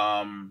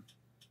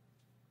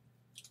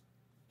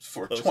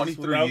 For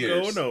 23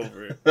 years. Going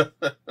over it.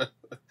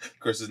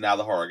 Chris is now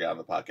the horror guy on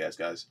the podcast,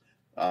 guys.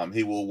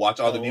 He will watch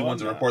all the new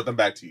ones and report them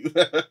back to you.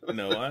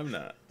 No, I'm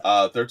not.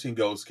 13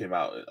 Ghosts came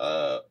out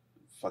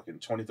fucking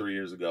 23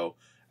 years ago,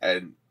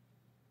 and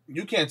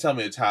you can't tell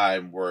me a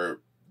time where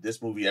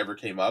this movie ever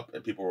came up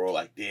and people were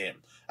like, damn,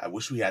 I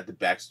wish we had the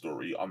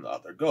backstory on the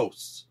other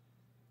ghosts.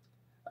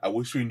 I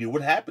wish we knew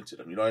what happened to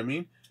them. You know what I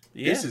mean?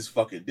 Yeah.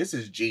 This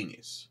is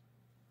genius.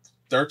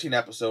 13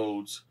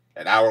 episodes,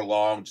 an hour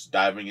long, just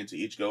diving into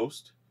each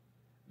ghost.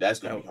 That's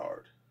going to be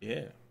hard.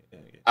 Yeah.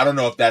 I don't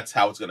know if that's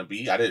how it's going to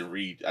be. I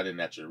didn't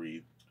actually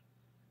read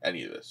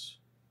any of this.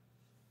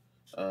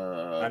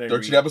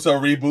 13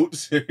 episode reboot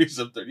series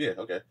of 30. Yeah,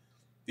 okay.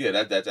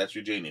 Yeah, that's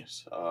actually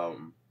genius.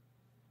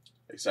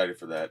 Excited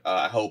for that.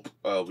 I hope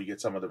we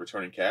get some of the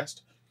returning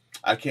cast.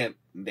 I can't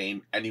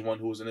name anyone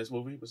who was in this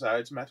movie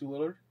besides Matthew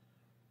Lillard.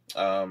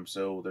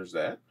 So there's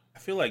that. I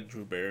feel like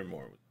Drew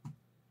Barrymore.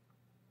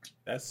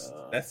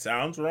 That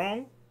sounds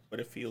wrong, but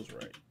it feels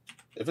right.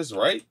 If it's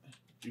right,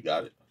 you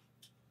got it.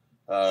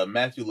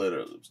 Matthew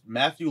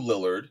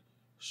Lillard,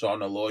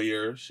 Shauna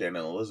Lawyer,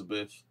 Shannon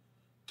Elizabeth,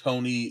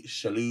 Tony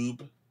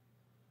Shalhoub,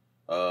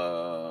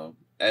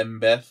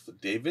 Beth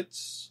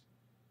Davids,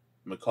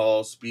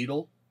 McCall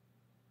Speedle,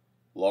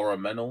 Laura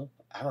Mennel.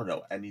 I don't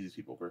know any of these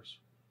people, Chris.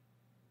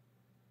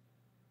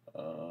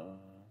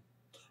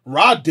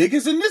 Rod Digg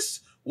is in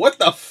this? What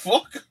the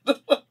fuck?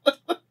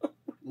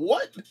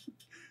 What?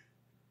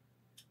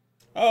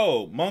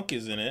 Oh, Monk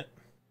is in it.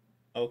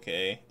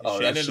 Okay. Oh,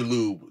 that's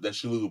Shalhoub.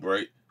 That's Shalhoub,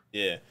 right?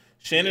 Yeah.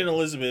 Shannon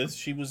Elizabeth,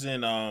 she was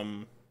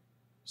in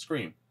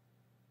Scream.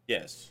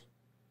 Yes.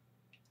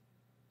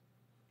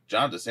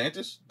 John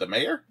DeSantis, the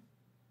mayor?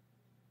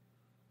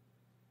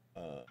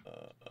 Oh,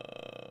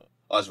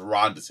 it's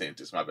Ron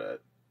DeSantis, my bad.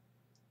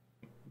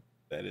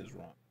 That is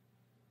wrong.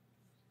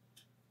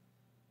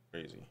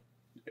 Crazy.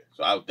 Yeah,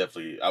 so I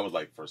would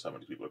like for some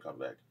of these people to come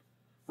back.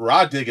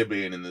 Rod Digger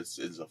being in this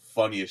is the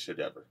funniest shit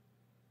ever.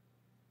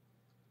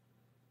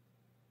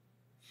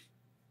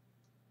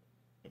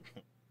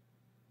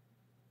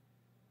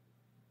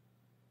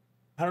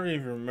 I don't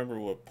even remember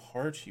what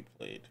part he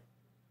played.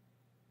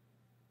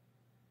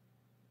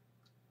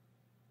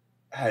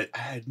 I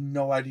had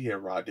no idea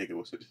Rod Digger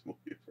was in this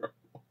movie, bro.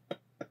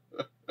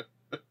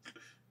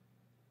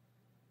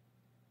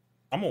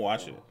 I'm gonna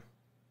watch it.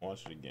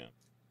 Watch it again.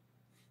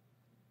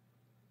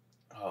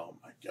 Oh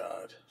my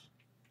god.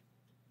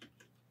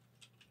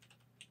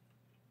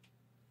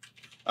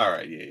 All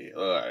right, yeah.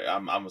 All right,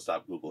 I'm gonna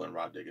stop googling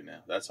Rod Digger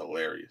now. That's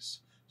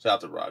hilarious. Shout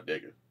out to Rod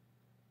Digger.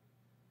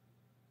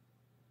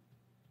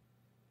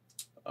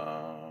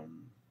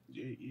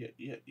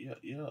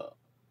 Yeah.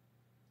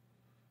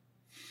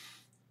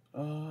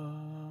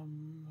 I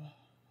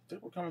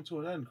think we're coming to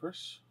an end,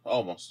 Chris.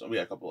 Almost. We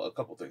got a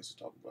couple things to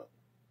talk about.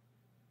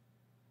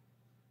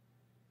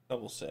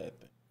 Double sad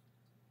thing.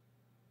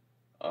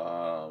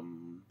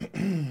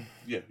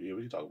 Yeah,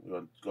 we can talk. We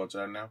want to go into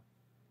that now.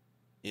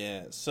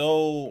 Yeah.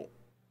 So,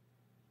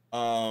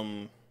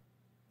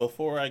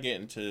 before I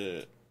get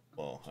into,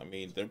 well, I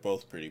mean, they're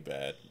both pretty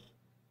bad.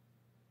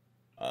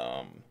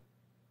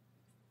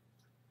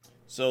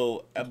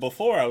 So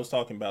before I was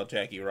talking about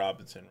Jackie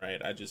Robinson,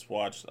 right? I just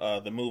watched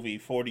the movie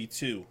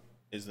 42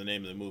 is the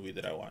name of the movie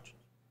that I watched.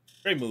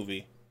 Great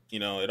movie. You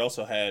know, it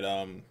also had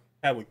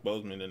Chadwick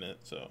Boseman in it,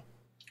 so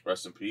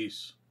Rest in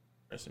peace.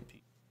 rest in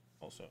peace.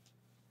 Also,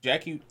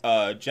 Jackie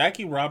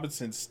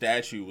Robinson's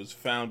statue was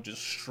found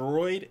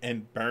destroyed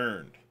and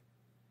burned.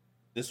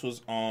 This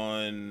was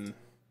on.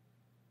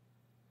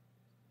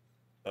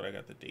 Thought I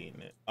got the date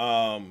in it.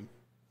 I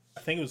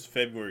think it was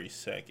February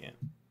 2nd.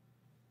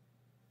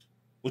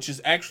 Which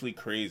is actually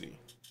crazy.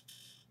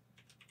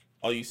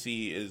 All you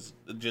see is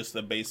just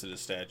the base of the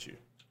statue.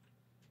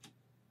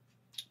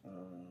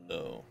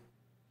 So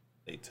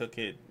they took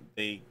it.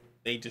 They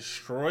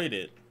destroyed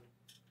it.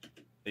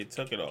 They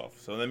took it off.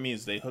 So that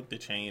means they hooked the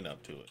chain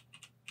up to it.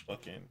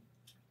 Fucking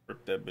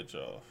ripped that bitch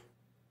off,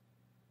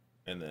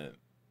 and then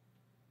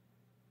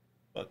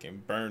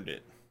fucking burned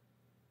it.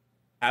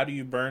 How do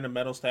you burn a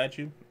metal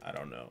statue? I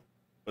don't know,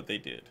 but they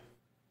did.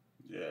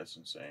 Yeah, it's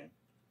insane.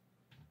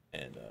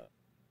 And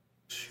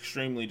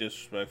extremely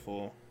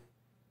disrespectful.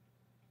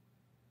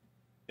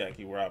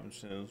 Jackie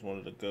Robinson is one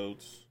of the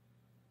GOATs.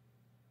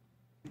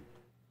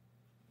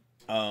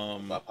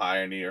 A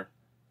pioneer.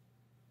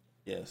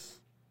 Yes.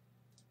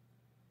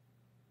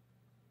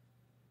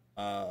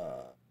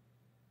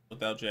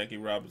 Without Jackie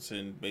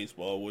Robinson,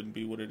 baseball wouldn't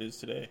be what it is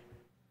today.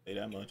 Say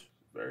that much.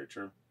 Very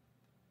true.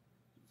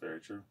 Very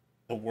true.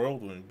 The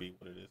world wouldn't be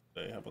what it is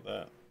today. How about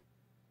that?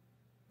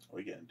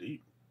 We getting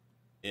deep.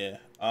 Yeah.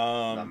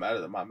 I'm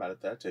not mad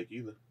at that take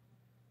either.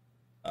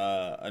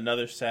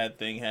 Another sad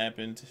thing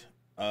happened.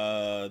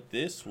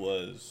 This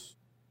was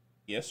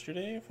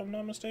yesterday, if I'm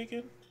not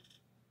mistaken.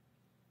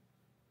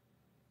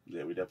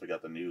 Yeah, we definitely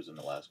got the news in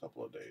the last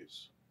couple of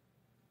days.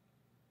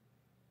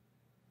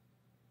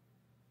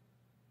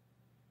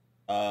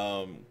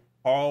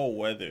 Carl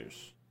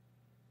Weathers,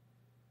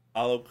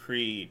 Apollo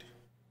Creed,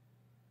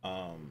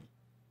 yeah,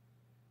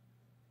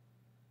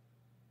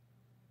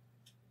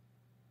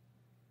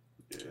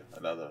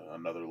 another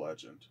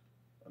legend,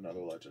 another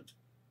legend.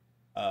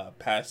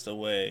 passed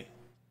away.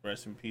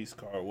 Rest in peace,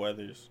 Carl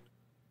Weathers.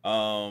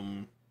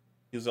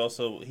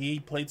 He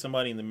played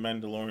somebody in the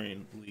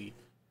Mandalorian.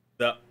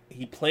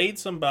 He played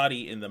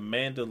somebody in the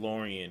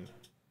Mandalorian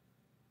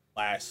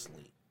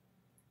lastly.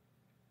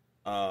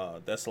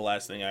 That's the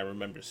last thing I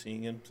remember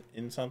seeing him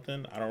in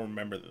something. I don't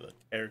remember the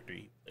character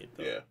he played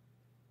though. Yeah.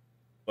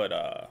 But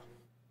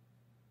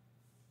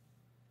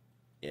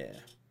yeah.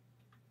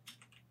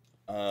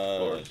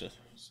 Just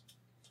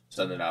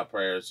sending out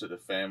prayers to the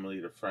family,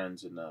 the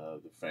friends, and the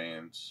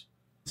fans.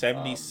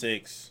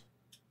 76.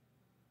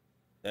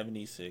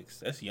 76.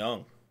 That's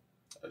young.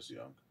 That's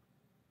young.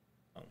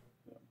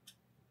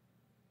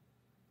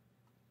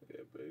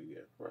 Yeah, but yeah,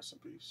 rest in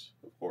peace,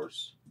 of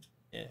course.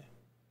 Yeah.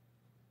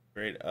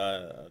 Great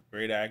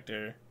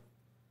actor.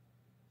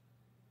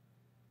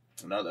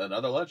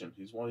 Another legend.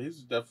 He's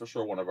for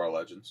sure one of our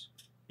legends.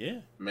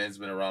 Yeah. Man's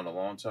been around a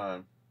long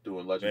time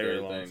doing legendary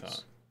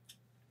things.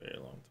 Very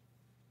long time.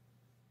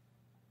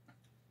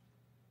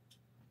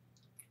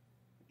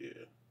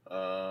 Yeah.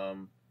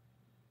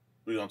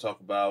 We're gonna talk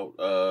about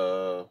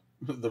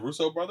the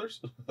Russo brothers.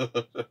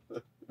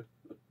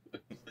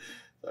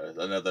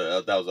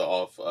 Another that was an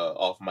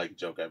off mic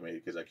joke I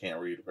made because I can't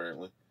read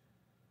apparently.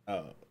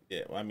 Oh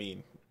yeah, I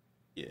mean,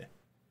 yeah.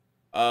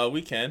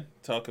 We can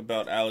talk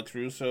about Alex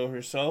Russo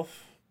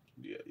herself.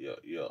 Yeah.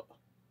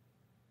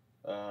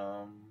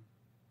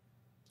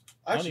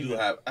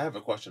 I have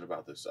a question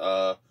about this.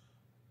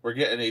 We're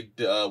getting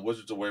a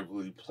Wizards of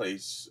Waverly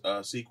Place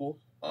sequel.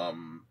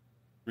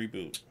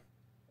 Reboot.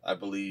 I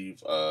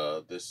believe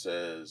this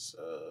says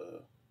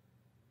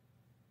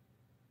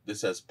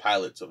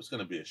pilot, so it's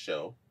going to be a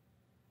show.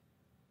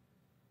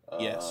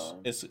 Yes,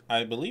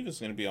 I believe it's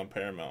going to be on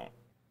Paramount,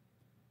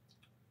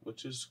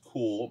 which is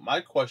cool.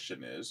 My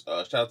question is,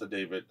 shout out to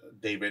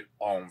David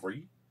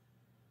Omri.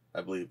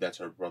 I believe that's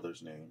her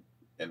brother's name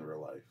in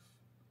real life.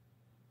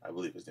 I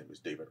believe his name is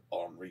David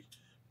Omri.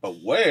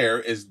 But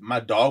where is my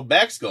dog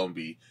Bax going to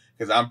be?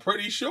 Because I'm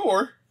pretty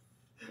sure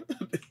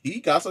He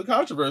got some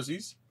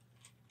controversies.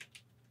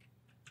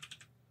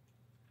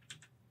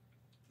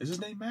 Is his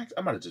name Max?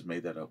 I might have just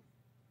made that up.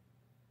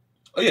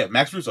 Oh yeah,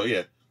 Max Russo.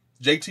 Yeah,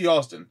 Jake T.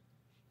 Austin.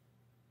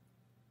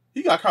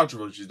 He got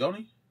controversies, don't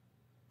he?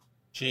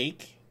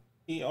 Jake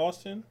T.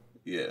 Austin?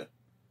 Yeah.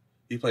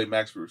 He played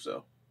Max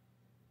Russo.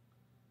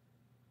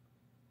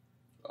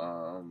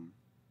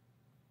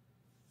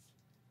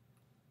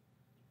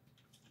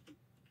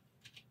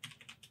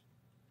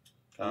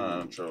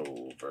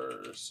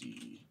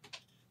 Controversy.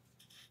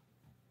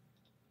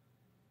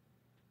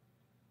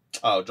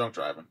 Oh, drunk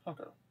driving.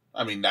 Okay.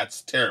 I mean,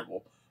 that's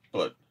terrible,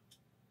 but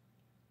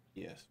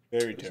yes,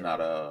 very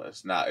terrible.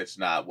 It's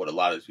not what a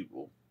lot of these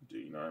people do.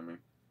 You know what I mean?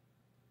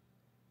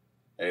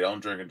 Hey,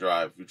 don't drink and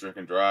drive. If you drink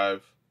and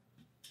drive,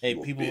 hey,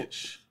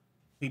 bitch.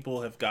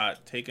 People have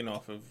got taken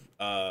off of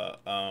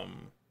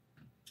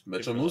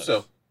Mitchell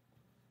Musso.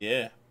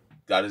 Yeah,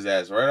 got his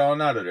ass right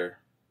on out of there.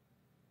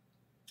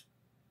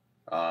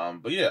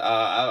 But yeah,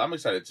 I'm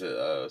excited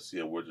to see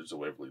a Wizards of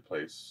Waverly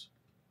Place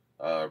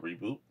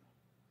reboot.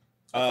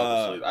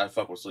 I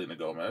fuck with Selena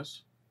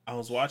Gomez. I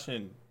was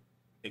watching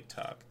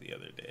TikTok the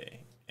other day,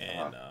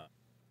 and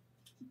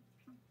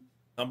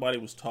somebody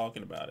was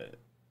talking about it.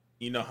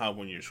 You know how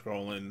when you're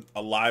scrolling,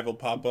 a live will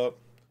pop up?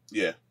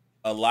 Yeah.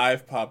 A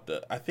live popped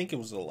up. I think it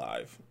was a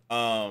live.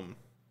 I'm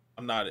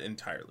not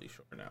entirely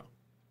sure now.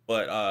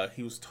 But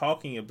he was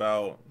talking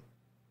about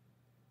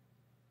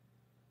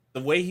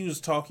the way he was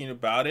talking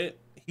about it.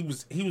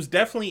 He was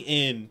definitely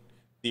in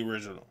the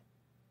original.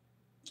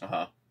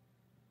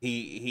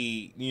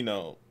 He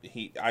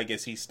I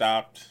guess he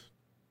stopped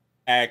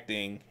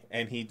acting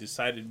and he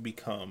decided to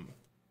become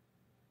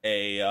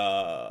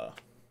a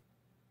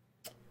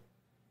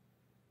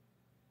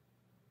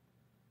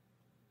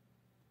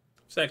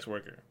sex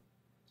worker.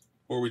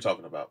 What are we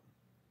talking about?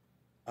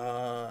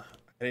 I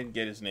didn't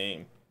get his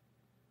name.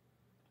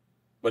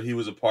 But he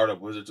was a part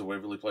of Wizards of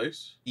Waverly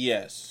Place?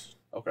 Yes.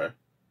 Okay.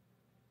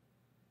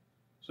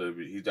 So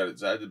he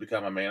decided to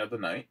become a man of the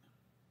night?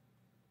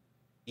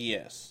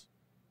 Yes.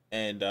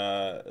 And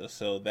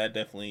so that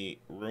definitely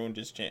ruined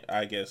his chance.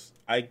 I guess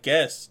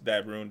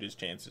that ruined his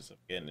chances of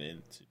getting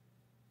into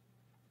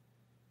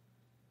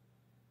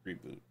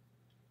reboot.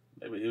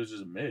 Maybe he was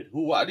just mid.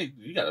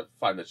 You gotta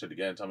find that shit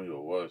again and tell me who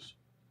it was.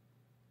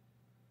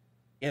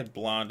 He had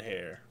blonde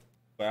hair,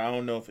 but I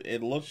don't know if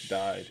it looked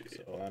dyed,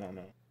 so I don't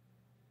know.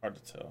 Hard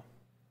to tell.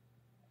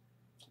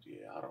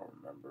 Yeah, I don't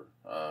remember.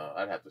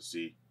 I'd have to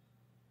see.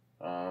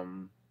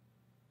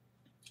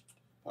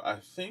 I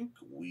think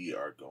we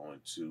are going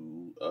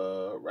to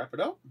wrap it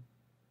up.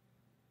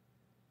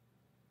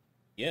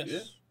 Yes.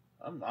 Yeah.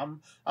 I'm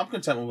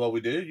content with what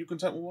we did. You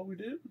content with what we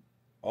did?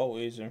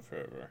 Always and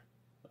forever.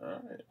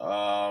 All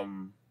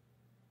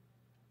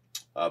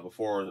right.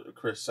 Before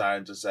Chris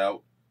signs us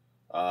out,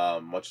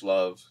 much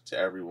love to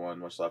everyone.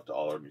 Much love to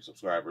all our new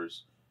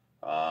subscribers.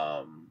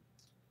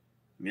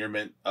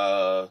 Nearmint,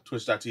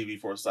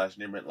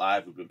 twitch.tv/Nearmint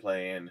Live. We've been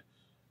playing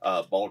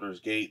Baldur's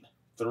Gate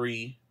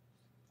 3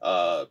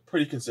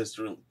 pretty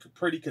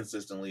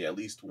consistently, at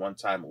least one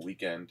time a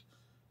weekend.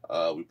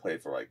 We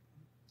played for like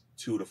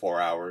 2 to 4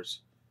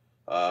 hours.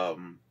 We're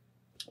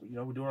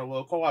doing our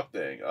little co-op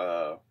thing.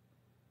 We're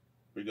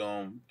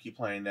gonna keep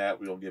playing that.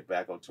 We're gonna get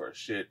back onto our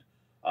shit.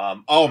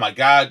 Oh my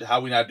god,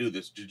 how we not do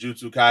this?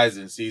 Jujutsu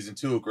Kaisen Season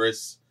 2,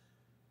 Chris.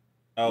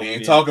 We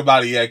ain't talk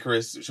about it yet,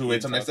 Chris. Should we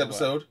wait till next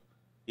episode?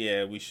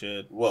 Yeah, we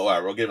should. Well, all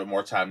right, we'll give it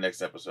more time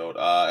next episode.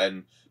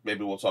 And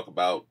maybe we'll talk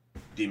about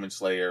Demon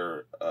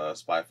Slayer,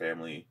 Spy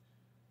Family.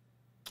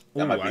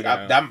 That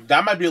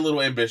might be a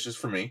little ambitious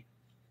for me,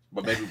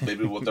 but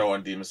maybe we'll throw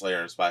on Demon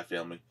Slayer and Spy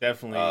Family.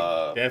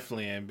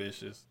 Definitely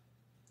ambitious.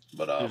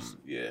 But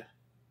yeah,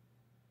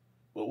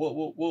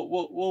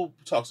 we'll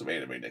talk some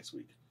anime next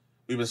week.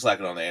 We've been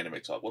slacking on the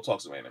anime talk. We'll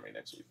talk some anime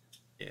next week.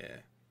 Yeah,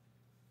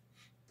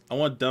 I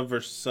want Dub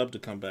vs. Sub to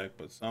come back,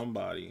 but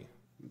somebody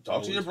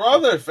talk to your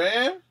brother,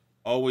 fam.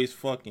 Always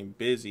fucking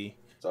busy.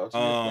 Talk to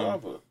your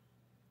brother.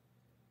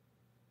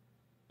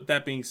 With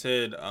that being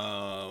said,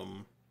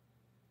 one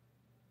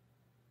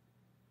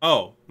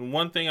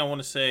thing I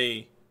want to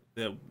say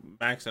that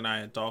Max and I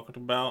had talked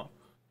about,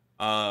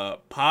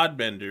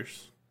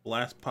 Podbenders,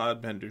 last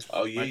Podbenders.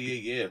 Oh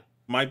yeah.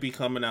 Might be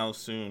coming out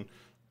soon.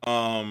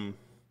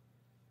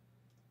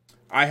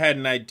 I had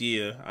an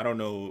idea. I don't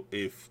know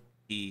if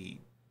he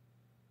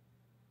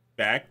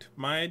backed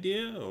my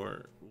idea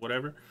or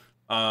whatever.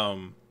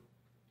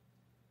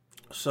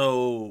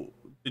 So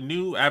the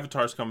new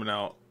Avatar's coming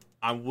out.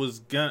 I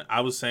was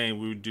saying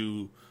we would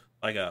do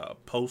like a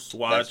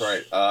post-watch. That's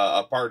right.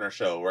 A partner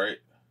show, right?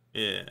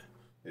 Yeah.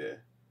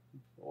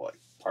 Like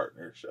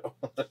partner show.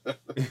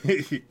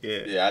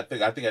 Yeah. Yeah, I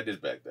think I did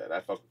back that.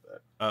 I fuck with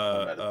that.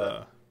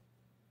 that.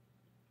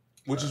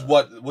 Which is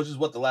what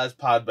the last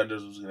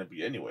Podbenders was going to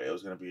be anyway. It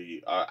was going to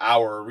be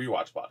our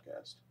rewatch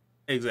podcast.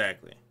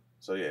 Exactly.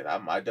 So yeah,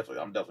 I'm definitely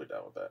down with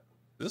that.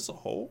 Is this a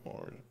hole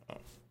or a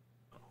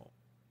hole?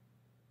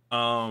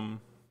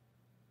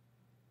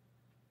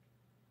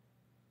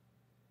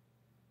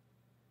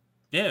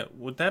 Yeah,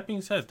 with that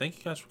being said, thank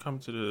you guys for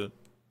coming to the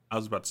I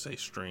was about to say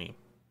stream.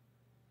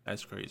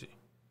 That's crazy.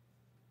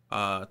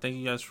 Thank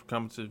you guys for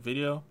coming to the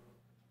video.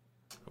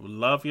 I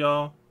love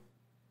y'all.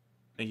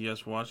 Thank you guys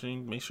for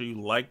watching. Make sure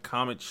you like,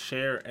 comment,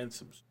 share, and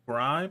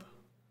subscribe.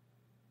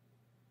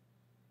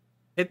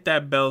 Hit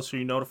that bell so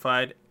you're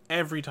notified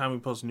every time we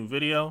post a new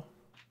video.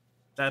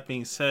 That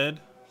being said,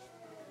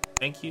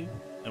 thank you,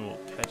 and we'll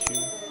catch you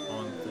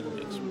on the next.